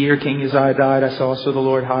 In the year King Uzziah died, I saw also the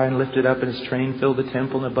Lord high and lifted up, and His train filled the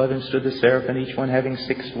temple, and above Him stood the seraphim, each one having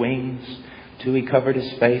 6 wings. 2 He covered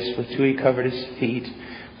His face, with 2 He covered His feet,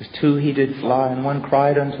 with 2 He did fly, and one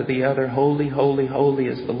cried unto the other, Holy, holy, holy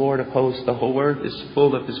is the Lord of hosts. The whole earth is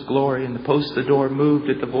full of His glory. And the posts of the door moved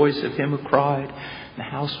at the voice of Him who cried. The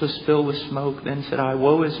house was filled with smoke. Then said I,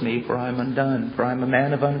 Woe is me, for I am undone, for I am a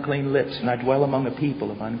man of unclean lips, and I dwell among a people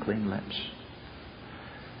of unclean lips.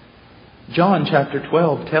 John chapter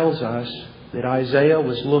 12 tells us that Isaiah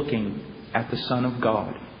was looking at the Son of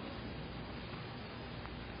God.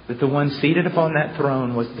 That the one seated upon that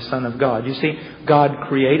throne was the Son of God. You see, God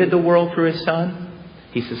created the world through His Son.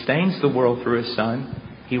 He sustains the world through His Son.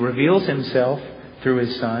 He reveals Himself through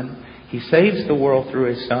His Son. He saves the world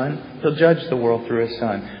through His Son. He'll judge the world through His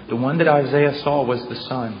Son. The one that Isaiah saw was the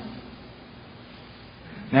Son.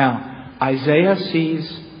 Now, Isaiah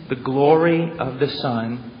sees the glory of the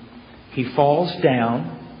Son. He falls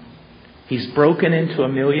down. He's broken into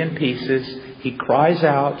 1,000,000 pieces. He cries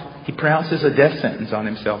out. He pronounces a death sentence on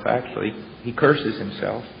himself, actually. He curses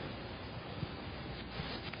himself.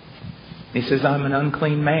 He says, I'm an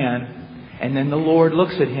unclean man. And then the Lord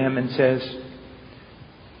looks at him and says,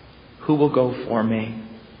 who will go for me?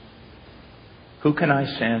 Who can I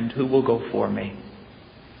send? Who will go for me?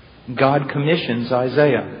 God commissions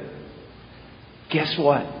Isaiah. Guess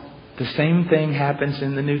what? The same thing happens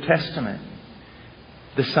in the New Testament.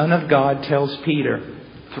 The Son of God tells Peter,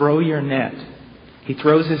 throw your net. He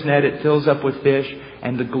throws his net, it fills up with fish,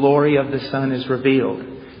 and the glory of the Son is revealed.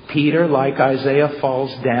 Peter, like Isaiah,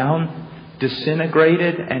 falls down,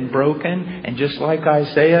 disintegrated and broken, and just like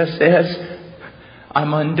Isaiah says,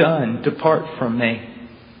 I'm undone, depart from me.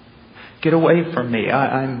 Get away from me.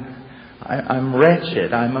 I'm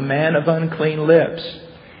wretched. I'm a man of unclean lips.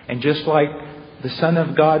 And just like the Son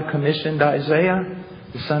of God commissioned Isaiah,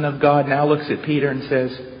 the Son of God now looks at Peter and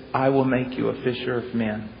says, I will make you a fisher of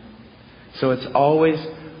men. So it's always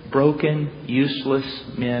broken, useless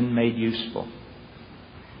men made useful.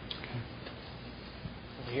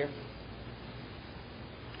 Over here.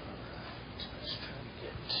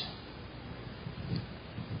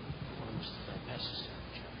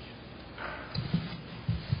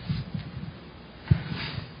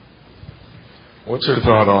 What's your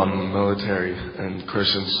thought on the military and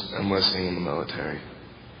Christians enlisting in the military?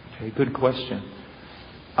 Okay, good question.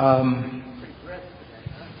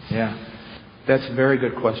 Yeah, that's a very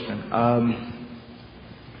good question.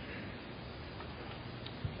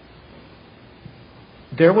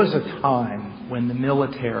 There was a time when the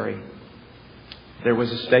military, there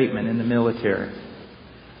was a statement in the military,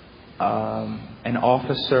 an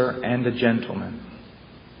officer and a gentleman,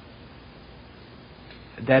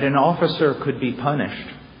 that an officer could be punished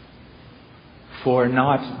for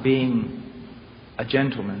not being a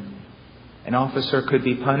gentleman. An officer could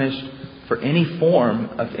be punished for any form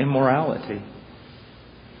of immorality.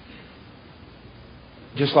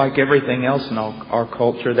 Just like everything else in our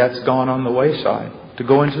culture, that's gone on the wayside. To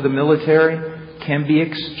go into the military can be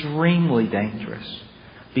extremely dangerous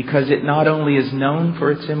because it not only is known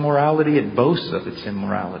for its immorality, it boasts of its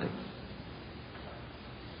immorality.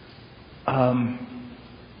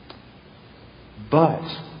 But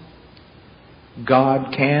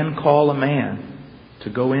God can call a man to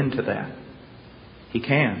go into that. He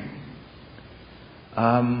can.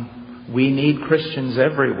 We need Christians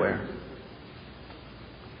everywhere.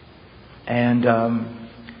 And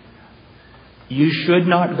you should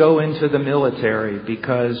not go into the military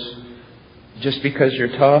just because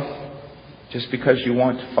you're tough, just because you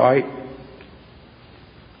want to fight.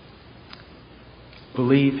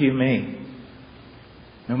 Believe you me,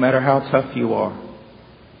 no matter how tough you are,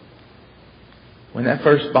 when that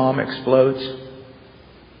first bomb explodes,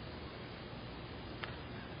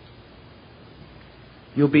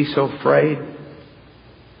 you'll be so afraid,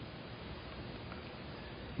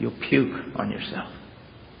 you'll puke on yourself.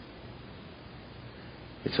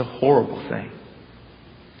 It's a horrible thing.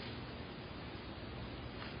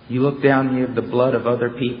 You look down and you have the blood of other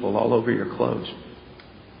people all over your clothes.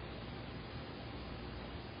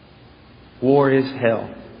 War is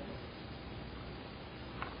hell.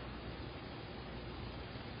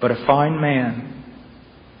 But a fine man,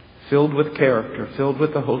 filled with character, filled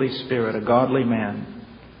with the Holy Spirit, a godly man,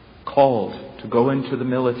 called to go into the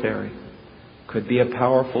military, could be a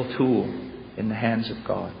powerful tool in the hands of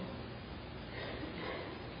God.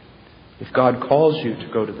 If God calls you to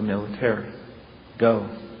go to the military, go.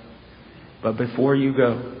 But before you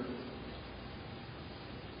go,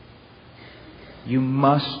 you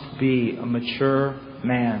must be a mature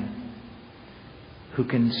man who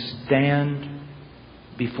can stand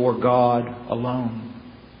before God alone.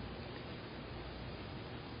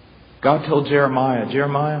 God told Jeremiah,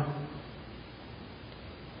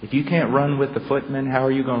 if you can't run with the footmen, how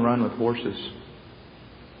are you going to run with horses?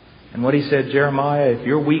 And what he said, Jeremiah, if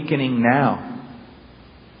you're weakening now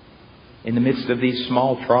in the midst of these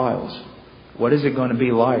small trials, what is it going to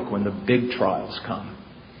be like when the big trials come?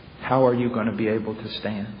 How are you going to be able to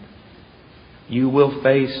stand? You will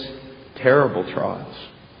face terrible trials.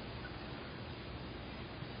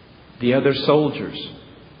 The other soldiers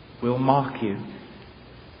will mock you.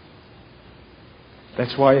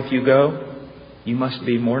 That's why if you go, you must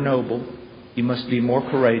be more noble. You must be more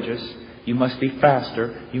courageous. You must be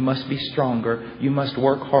faster. You must be stronger. You must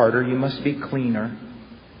work harder. You must be cleaner.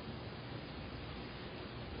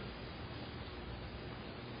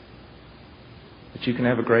 But you can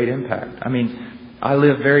have a great impact. I mean, I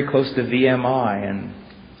live very close to VMI and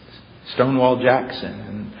Stonewall Jackson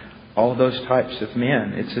and all those types of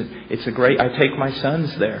men. It's a great... I take my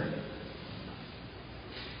sons there.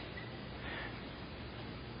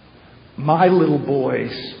 My little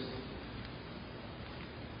boys,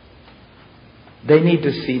 they need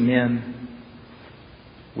to see men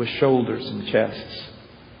with shoulders and chests.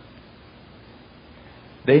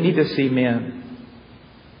 They need to see men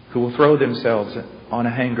who will throw themselves on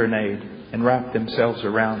a hand grenade and wrap themselves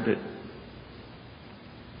around it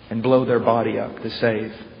and blow their body up to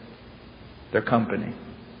save their company.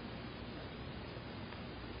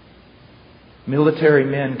 Military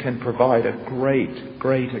men can provide a great,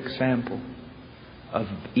 great example of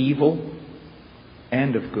evil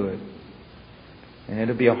and of good. And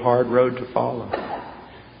it'll be a hard road to follow.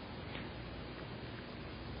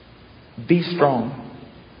 Be strong.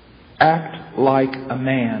 Act like a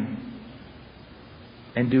man.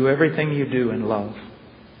 And do everything you do in love.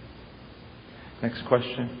 Next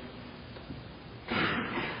question.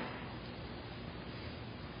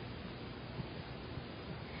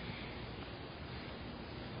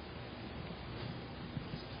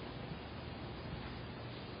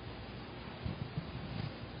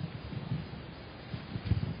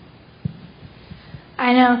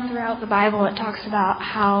 I know throughout the Bible it talks about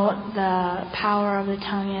how the power of the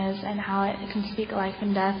tongue is and how it can speak life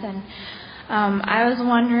and death. And I was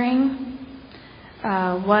wondering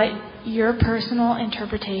what your personal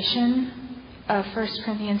interpretation of 1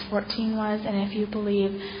 Corinthians 14 was, and if you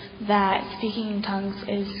believe that speaking in tongues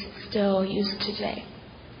is still used today.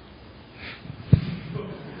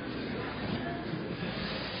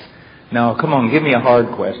 Now, come on, give me a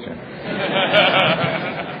hard question.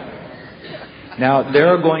 Now, there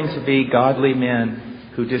are going to be godly men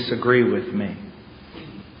who disagree with me,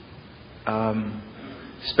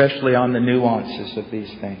 especially on the nuances of these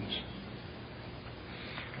things.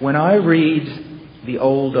 When I read the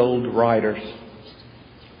old writers,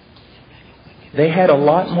 they had a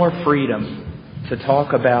lot more freedom to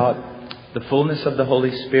talk about the fullness of the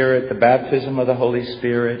Holy Spirit, the baptism of the Holy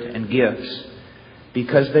Spirit, and gifts,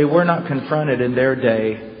 because they were not confronted in their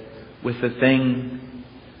day with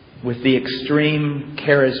the extreme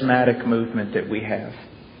charismatic movement that we have.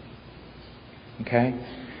 Okay?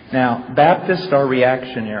 Now, Baptists are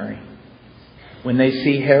reactionary. When they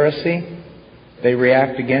see heresy, they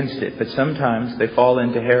react against it. But sometimes they fall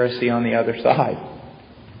into heresy on the other side.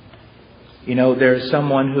 You know, there's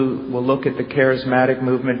someone who will look at the charismatic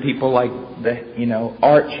movement, people like the,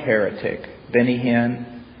 arch heretic, Benny Hinn,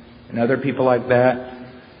 and other people like that.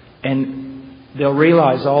 And they'll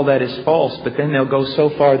realize all that is false, but then they'll go so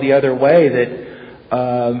far the other way that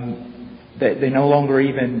they no longer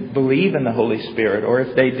even believe in the Holy Spirit. Or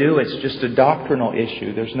if they do, it's just a doctrinal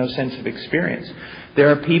issue. There's no sense of experience. There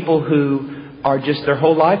are people who are just, their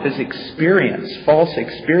whole life is experience, false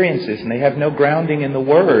experiences, and they have no grounding in the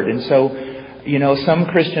Word. And so, you know, some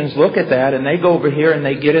Christians look at that and they go over here and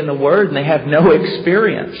they get in the Word and they have no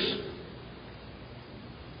experience.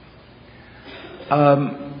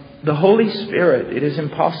 The Holy Spirit, it is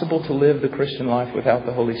impossible to live the Christian life without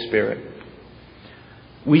the Holy Spirit.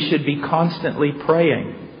 We should be constantly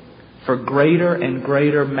praying for greater and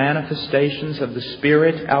greater manifestations of the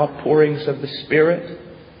Spirit, outpourings of the Spirit.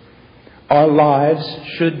 Our lives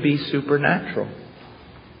should be supernatural.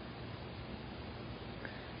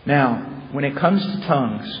 Now, when it comes to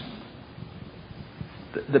tongues,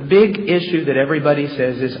 the big issue that everybody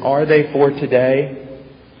says is, are they for today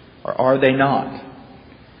or are they not?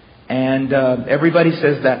 And everybody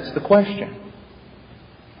says that's the question.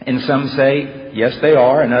 And some say, yes, they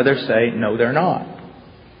are, and others say, no, they're not.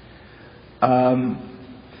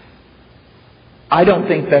 I don't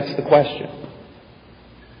think that's the question.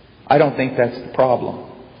 I don't think that's the problem.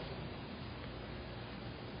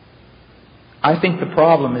 I think the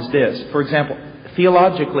problem is this. For example,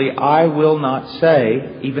 theologically, I will not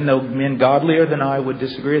say, even though men godlier than I would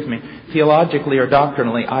disagree with me, theologically or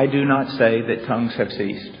doctrinally, I do not say that tongues have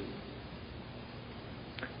ceased.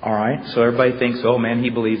 All right, so everybody thinks, oh man, he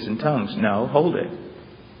believes in tongues. No, hold it.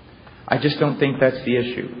 I just don't think that's the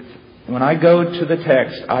issue. When I go to the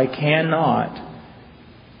text, I cannot,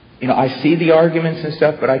 I see the arguments and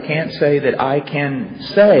stuff, but I can't say that I can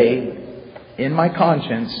say in my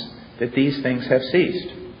conscience that these things have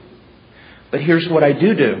ceased. But here's what I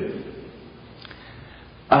do.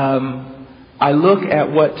 I look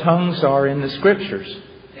at what tongues are in the Scriptures,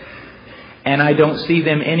 and I don't see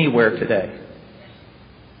them anywhere today.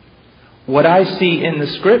 What I see in the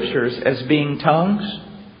Scriptures as being tongues,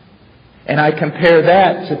 and I compare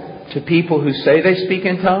that to people who say they speak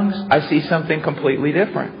in tongues, I see something completely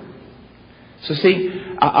different. So see,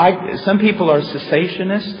 some people are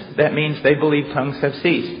cessationists. That means they believe tongues have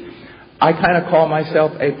ceased. I kind of call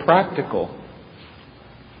myself a practical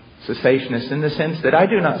cessationist in the sense that I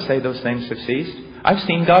do not say those things have ceased. I've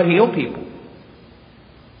seen God heal people.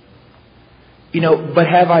 But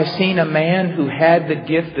have I seen a man who had the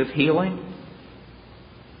gift of healing?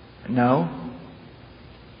 No.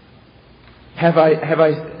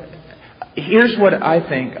 Here's what I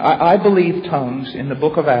think. I believe tongues in the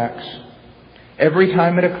book of Acts, every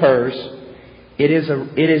time it occurs, it is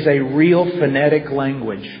a real phonetic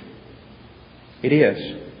language. It is.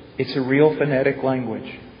 It's a real phonetic language.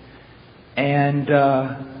 And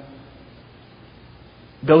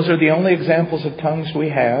those are the only examples of tongues we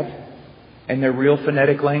have. And they're real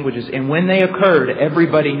phonetic languages. And when they occurred,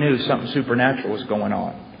 everybody knew something supernatural was going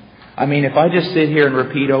on. I mean, if I just sit here and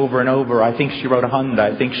repeat over and over, I think she wrote a Honda,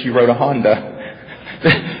 I think she wrote a Honda.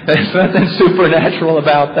 There's nothing supernatural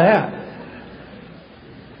about that.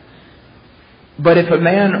 But if a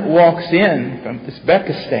man walks in from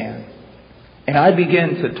Uzbekistan and I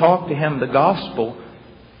begin to talk to him the gospel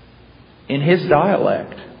in his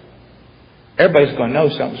dialect, everybody's going to know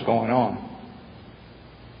something's going on.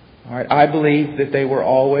 All right, I believe that they were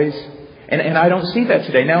always, and I don't see that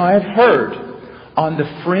today. Now, I have heard on the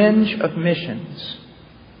fringe of missions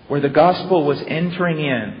where the gospel was entering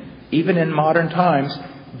in, even in modern times,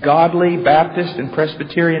 godly Baptist and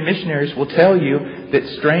Presbyterian missionaries will tell you that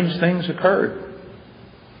strange things occurred.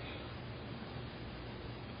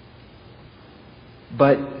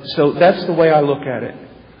 So that's the way I look at it.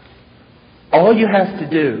 All you have to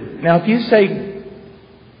do, now if you say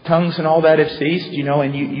tongues and all that have ceased,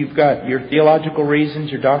 and you've got your theological reasons,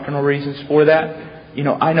 your doctrinal reasons for that.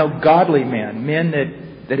 I know godly men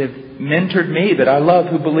that have mentored me that I love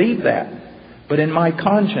who believe that. But in my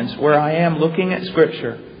conscience, where I am looking at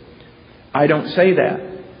Scripture, I don't say that.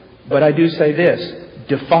 But I do say this.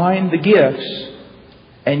 Define the gifts,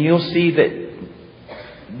 and you'll see that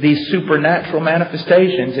these supernatural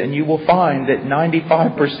manifestations, and you will find that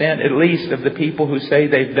 95% at least of the people who say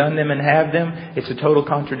they've done them and have them, it's a total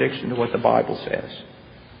contradiction to what the Bible says.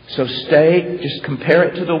 So just compare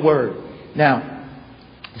it to the Word. Now,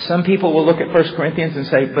 some people will look at 1 Corinthians and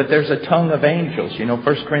say, but there's a tongue of angels, 1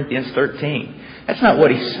 Corinthians 13. That's not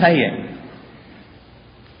what he's saying.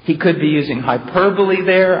 He could be using hyperbole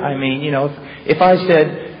there. I mean, if I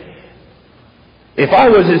said, if I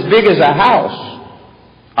was as big as a house,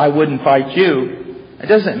 I wouldn't fight you. It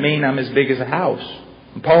doesn't mean I'm as big as a house.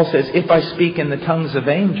 And Paul says, if I speak in the tongues of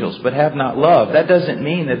angels but have not love, that doesn't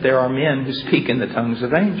mean that there are men who speak in the tongues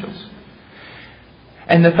of angels.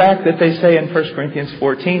 And the fact that they say in 1 Corinthians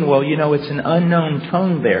 14, well, it's an unknown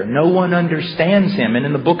tongue there. No one understands him. And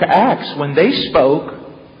in the book of Acts, when they spoke,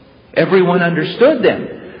 everyone understood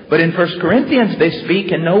them. But in 1 Corinthians, they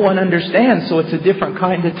speak and no one understands, so it's a different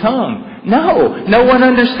kind of tongue. No one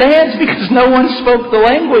understands because no one spoke the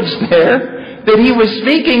language there that he was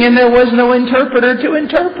speaking, and there was no interpreter to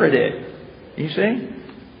interpret it. You see?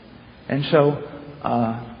 And so,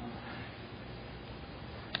 I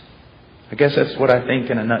guess that's what I think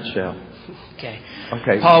in a nutshell. Okay.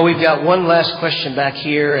 Okay. Paul, we've got one last question back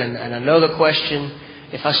here, and I know the question.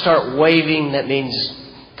 If I start waving, that means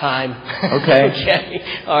time. Okay. Okay.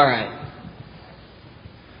 All right.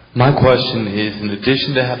 My question is, in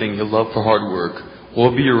addition to having a love for hard work,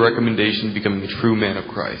 what would be your recommendation to becoming a true man of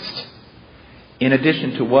Christ? In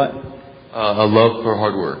addition to what? A love for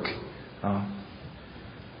hard work.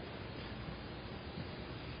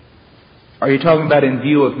 Are you talking about in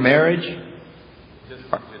view of marriage?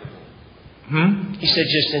 You said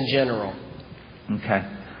just in general. Okay.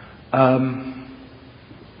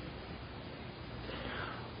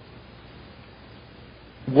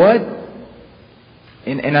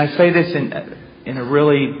 And I say this in a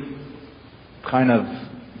really kind of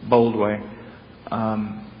bold way.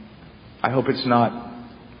 I hope it's not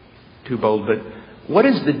too bold, but what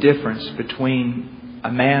is the difference between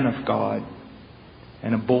a man of God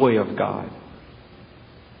and a boy of God?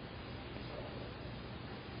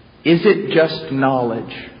 Is it just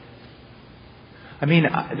knowledge? I mean,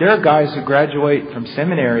 there are guys who graduate from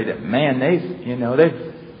seminary that, man, they've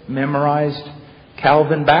memorized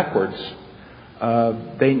Calvin backwards.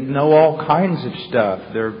 They know all kinds of stuff.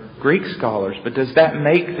 They're Greek scholars. But does that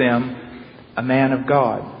make them a man of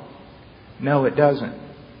God? No, it doesn't.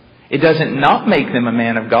 It doesn't not make them a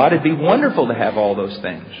man of God. It'd be wonderful to have all those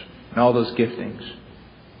things and all those giftings.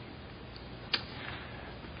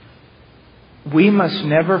 We must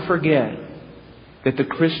never forget that the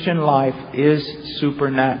Christian life is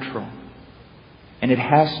supernatural. And it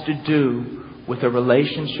has to do with a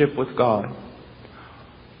relationship with God.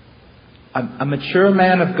 A mature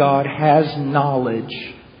man of God has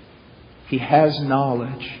knowledge. He has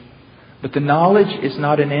knowledge. But the knowledge is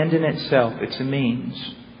not an end in itself. It's a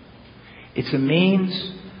means. It's a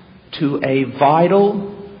means to a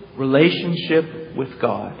vital relationship with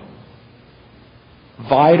God.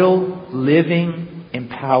 Vital, living,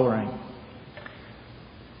 empowering.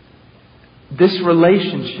 This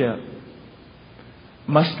relationship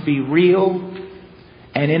must be real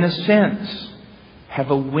and, in a sense,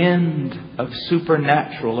 have a wind of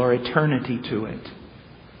supernatural or eternity to it.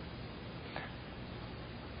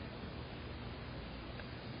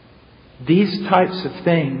 These types of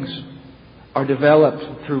things are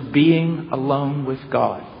developed through being alone with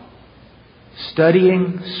God.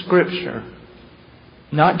 Studying Scripture,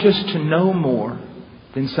 not just to know more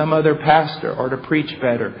than some other pastor or to preach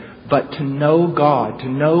better, but to know God, to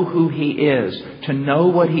know who He is, to know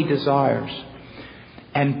what He desires.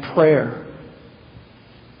 And prayer.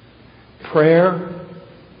 Prayer,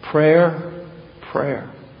 prayer,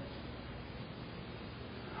 prayer.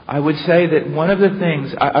 I would say that one of the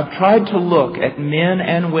things, I've tried to look at men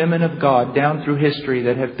and women of God down through history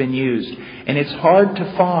that have been used, and it's hard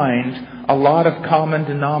to find a lot of common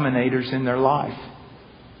denominators in their life.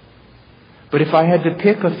 But if I had to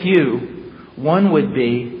pick a few, one would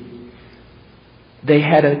be they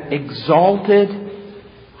had an exalted,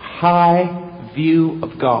 high view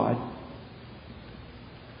of God.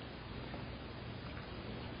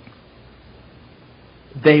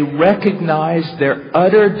 They recognized their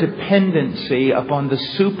utter dependency upon the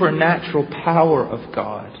supernatural power of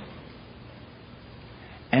God.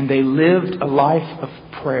 And they lived a life of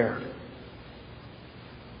prayer.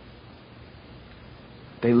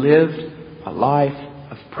 They lived a life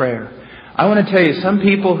of prayer. I want to tell you, some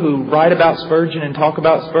people who write about Spurgeon and talk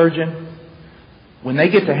about Spurgeon, when they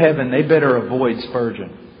get to heaven, they better avoid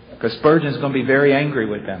Spurgeon, because Spurgeon's going to be very angry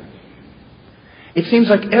with them. It seems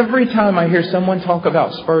like every time I hear someone talk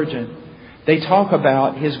about Spurgeon, they talk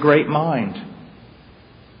about his great mind.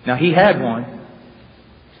 Now, he had one.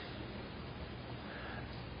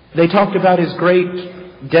 They talked about his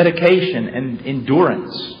great dedication and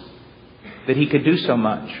endurance, that he could do so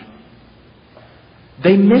much.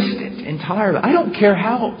 They missed it entirely. I don't care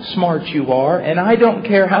how smart you are, and I don't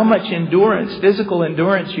care how much endurance, physical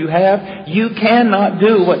endurance you have, you cannot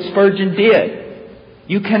do what Spurgeon did.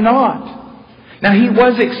 You cannot. Now, he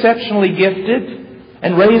was exceptionally gifted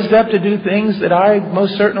and raised up to do things that I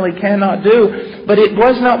most certainly cannot do. But it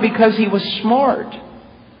was not because he was smart.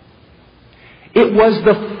 It was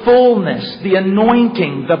the fullness, the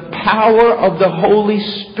anointing, the power of the Holy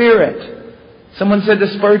Spirit. Someone said to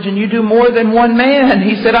Spurgeon, "You do more than one man."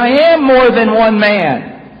 He said, "I am more than one man.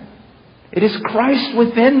 It is Christ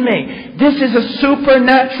within me." This is a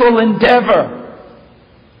supernatural endeavor.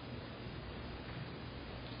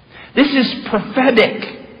 This is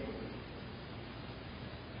prophetic.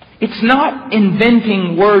 It's not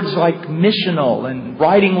inventing words like missional and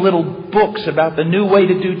writing little books about the new way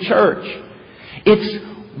to do church. It's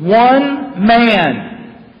one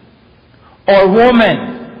man or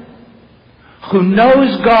woman who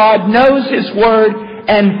knows God, knows His Word,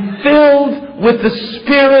 and filled with the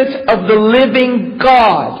Spirit of the living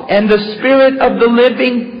God. And the Spirit of the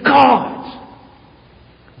living God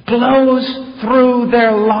blows through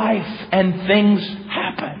their life and things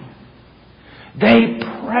happen. They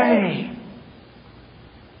pray.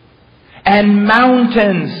 And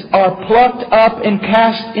mountains are plucked up and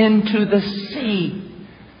cast into the sea.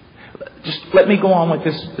 Just let me go on with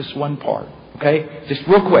this one part. Okay? Just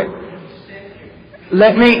real quick.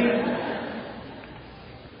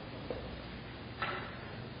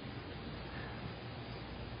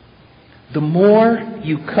 The more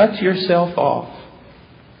you cut yourself off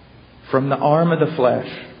from the arm of the flesh,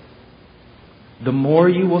 the more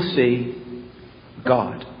you will see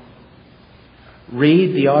God.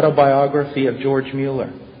 Read the autobiography of George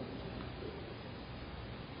Mueller.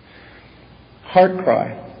 Heart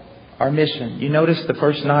cry, our mission. You notice the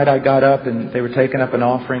first night I got up and they were taking up an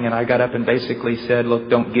offering, and I got up and basically said, "Look,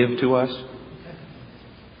 don't give to us."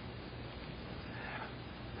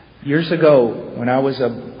 Years ago, when I was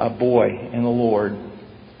a boy in the Lord,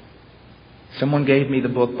 someone gave me the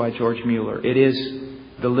book by George Mueller. It is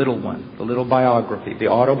the little one, the little biography, the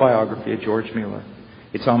autobiography of George Mueller.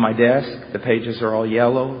 It's on my desk. The pages are all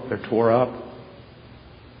yellow. They're tore up.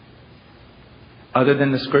 Other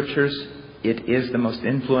than the Scriptures, it is the most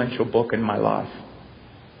influential book in my life.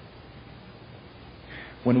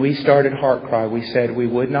 When we started Heart Cry, we said we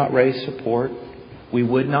would not raise support. We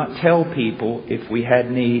would not tell people if we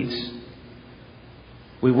had needs.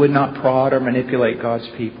 We would not prod or manipulate God's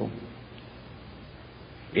people.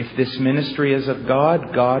 If this ministry is of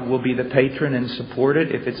God, God will be the patron and support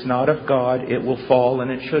it. If it's not of God, it will fall, and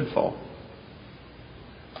it should fall.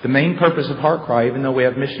 The main purpose of Heart Cry, even though we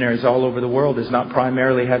have missionaries all over the world, is not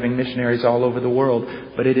primarily having missionaries all over the world,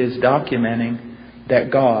 but it is documenting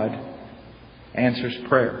that God answers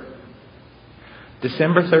prayer.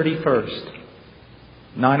 December 31st,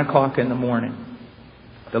 9 o'clock in the morning,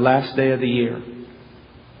 the last day of the year.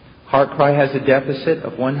 Heart Cry has a deficit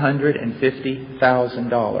of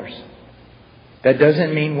 $150,000. That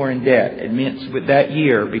doesn't mean we're in debt. It means with that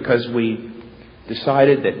year, because we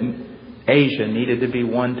decided that Asia needed to be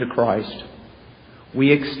won to Christ,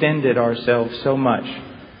 we extended ourselves so much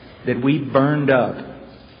that we burned up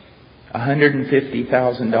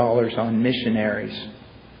 $150,000 on missionaries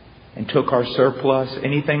and took our surplus,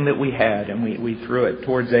 anything that we had, and we threw it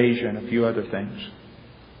towards Asia and a few other things.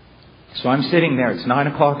 So I'm sitting there. It's 9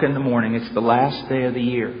 o'clock in the morning. It's the last day of the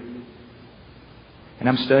year. And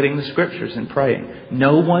I'm studying the Scriptures and praying.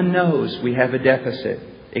 No one knows we have a deficit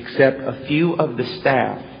except a few of the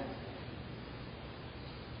staff.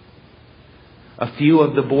 A few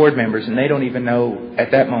of the board members, and they don't even know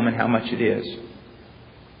at that moment how much it is.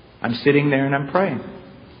 I'm sitting there and I'm praying.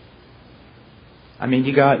 I mean,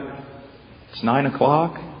 it's 9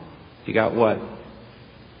 o'clock. You got what?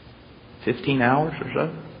 15 hours or so?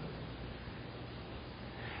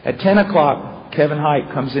 At 10 o'clock, Kevin Hite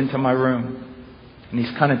comes into my room, and he's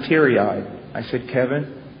kind of teary-eyed. I said,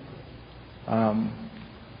 "Kevin,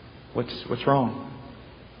 what's wrong?"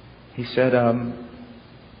 He said,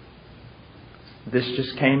 "This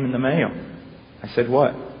just came in the mail." I said,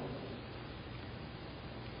 "What?"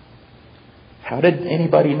 "How did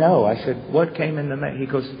anybody know?" I said, "What came in the mail?" He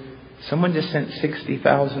goes, "Someone just sent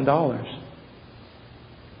 $60,000.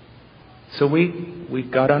 So we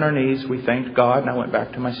got on our knees, we thanked God, and I went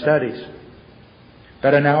back to my studies.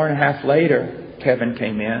 About an hour and a half later, Kevin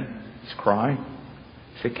came in. He's crying.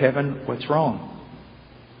 I said, "Kevin, what's wrong?"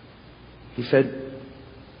 He said,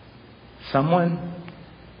 "Someone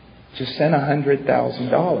just sent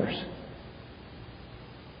 $100,000.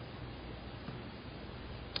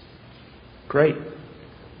 Great.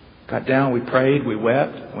 Got down, we prayed, we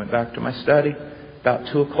wept, went back to my study. About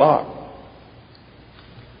 2 o'clock.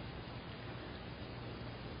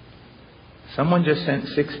 "Someone just sent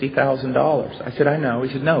 $60,000. I said, "I know." He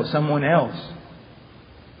said, "No, someone else."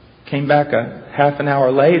 Came back a half an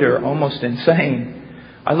hour later, almost insane.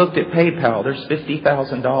 I looked at PayPal. There's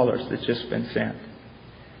 $50,000 that's just been sent.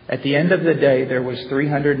 At the end of the day, there was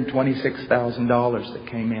 $326,000 that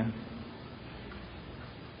came in.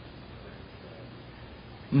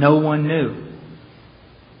 No one knew.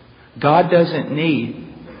 God doesn't need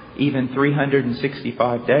even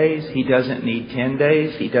 365 days. He doesn't need 10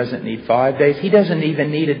 days. He doesn't need 5 days. He doesn't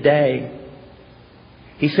even need a day.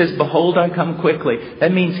 He says, behold, I come quickly.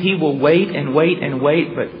 That means He will wait and wait and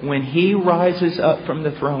wait. But when He rises up from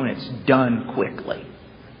the throne, it's done quickly.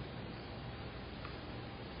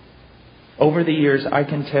 Over the years, I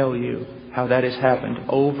can tell you how that has happened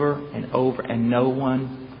over and over, and no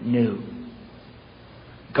one knew.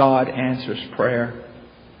 God answers prayer.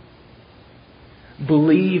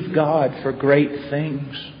 Believe God for great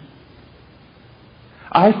things.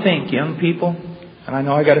 I think, young people, and I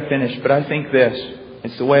know I got to finish, but I think this.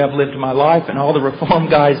 It's the way I've lived my life, and all the Reformed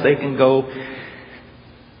guys, they can go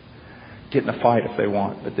get in a fight if they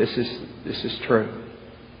want. But this is true.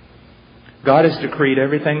 God has decreed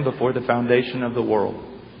everything before the foundation of the world.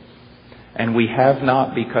 And we have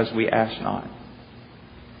not because we ask not.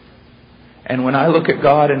 And when I look at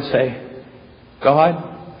God and say,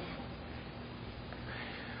 God,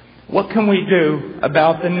 what can we do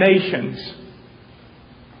about the nations?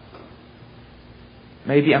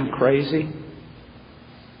 Maybe I'm crazy,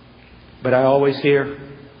 but I always hear,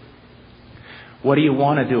 what do you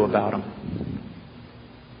want to do about them?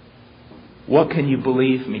 What can you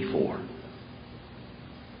believe me for?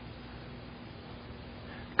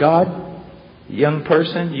 God, young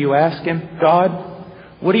person, you ask Him, God,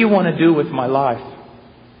 what do you want to do with my life?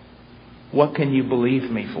 What can you believe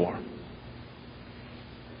me for?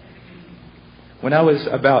 When I was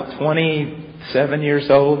about 27 years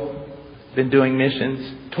old, been doing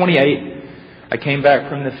missions, 28, I came back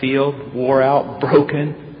from the field, wore out,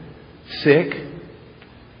 broken, sick.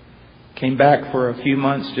 Came back for a few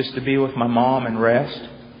months just to be with my mom and rest.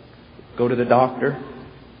 Go to the doctor.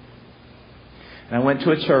 And I went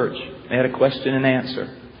to a church. They had a question and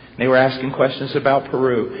answer. They were asking questions about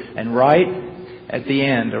Peru. And right at the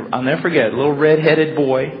end, I'll never forget, a little red-headed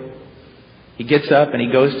boy. He gets up and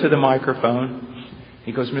he goes to the microphone.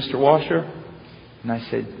 He goes, Mr. Washer? And I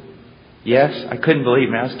said, yes. I couldn't believe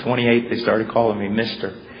it. I was 28. They started calling me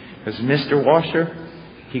Mr. He goes, Mr. Washer?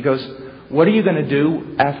 He goes, what are you going to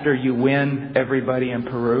do after you win everybody in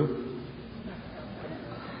Peru?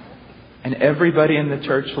 And everybody in the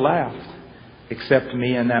church laughed, except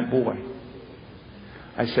me and that boy.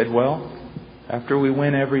 I said, well, after we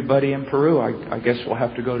win everybody in Peru, I guess we'll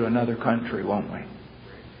have to go to another country, won't we?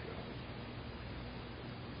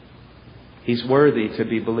 He's worthy to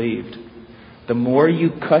be believed. The more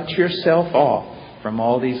you cut yourself off from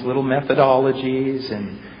all these little methodologies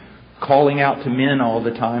and calling out to men all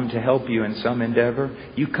the time to help you in some endeavor,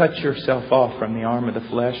 you cut yourself off from the arm of the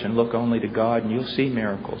flesh and look only to God, and you'll see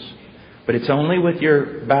miracles. But it's only with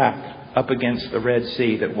your back up against the Red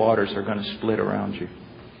Sea that waters are going to split around you.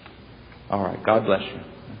 All right. God bless you.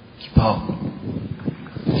 Paul.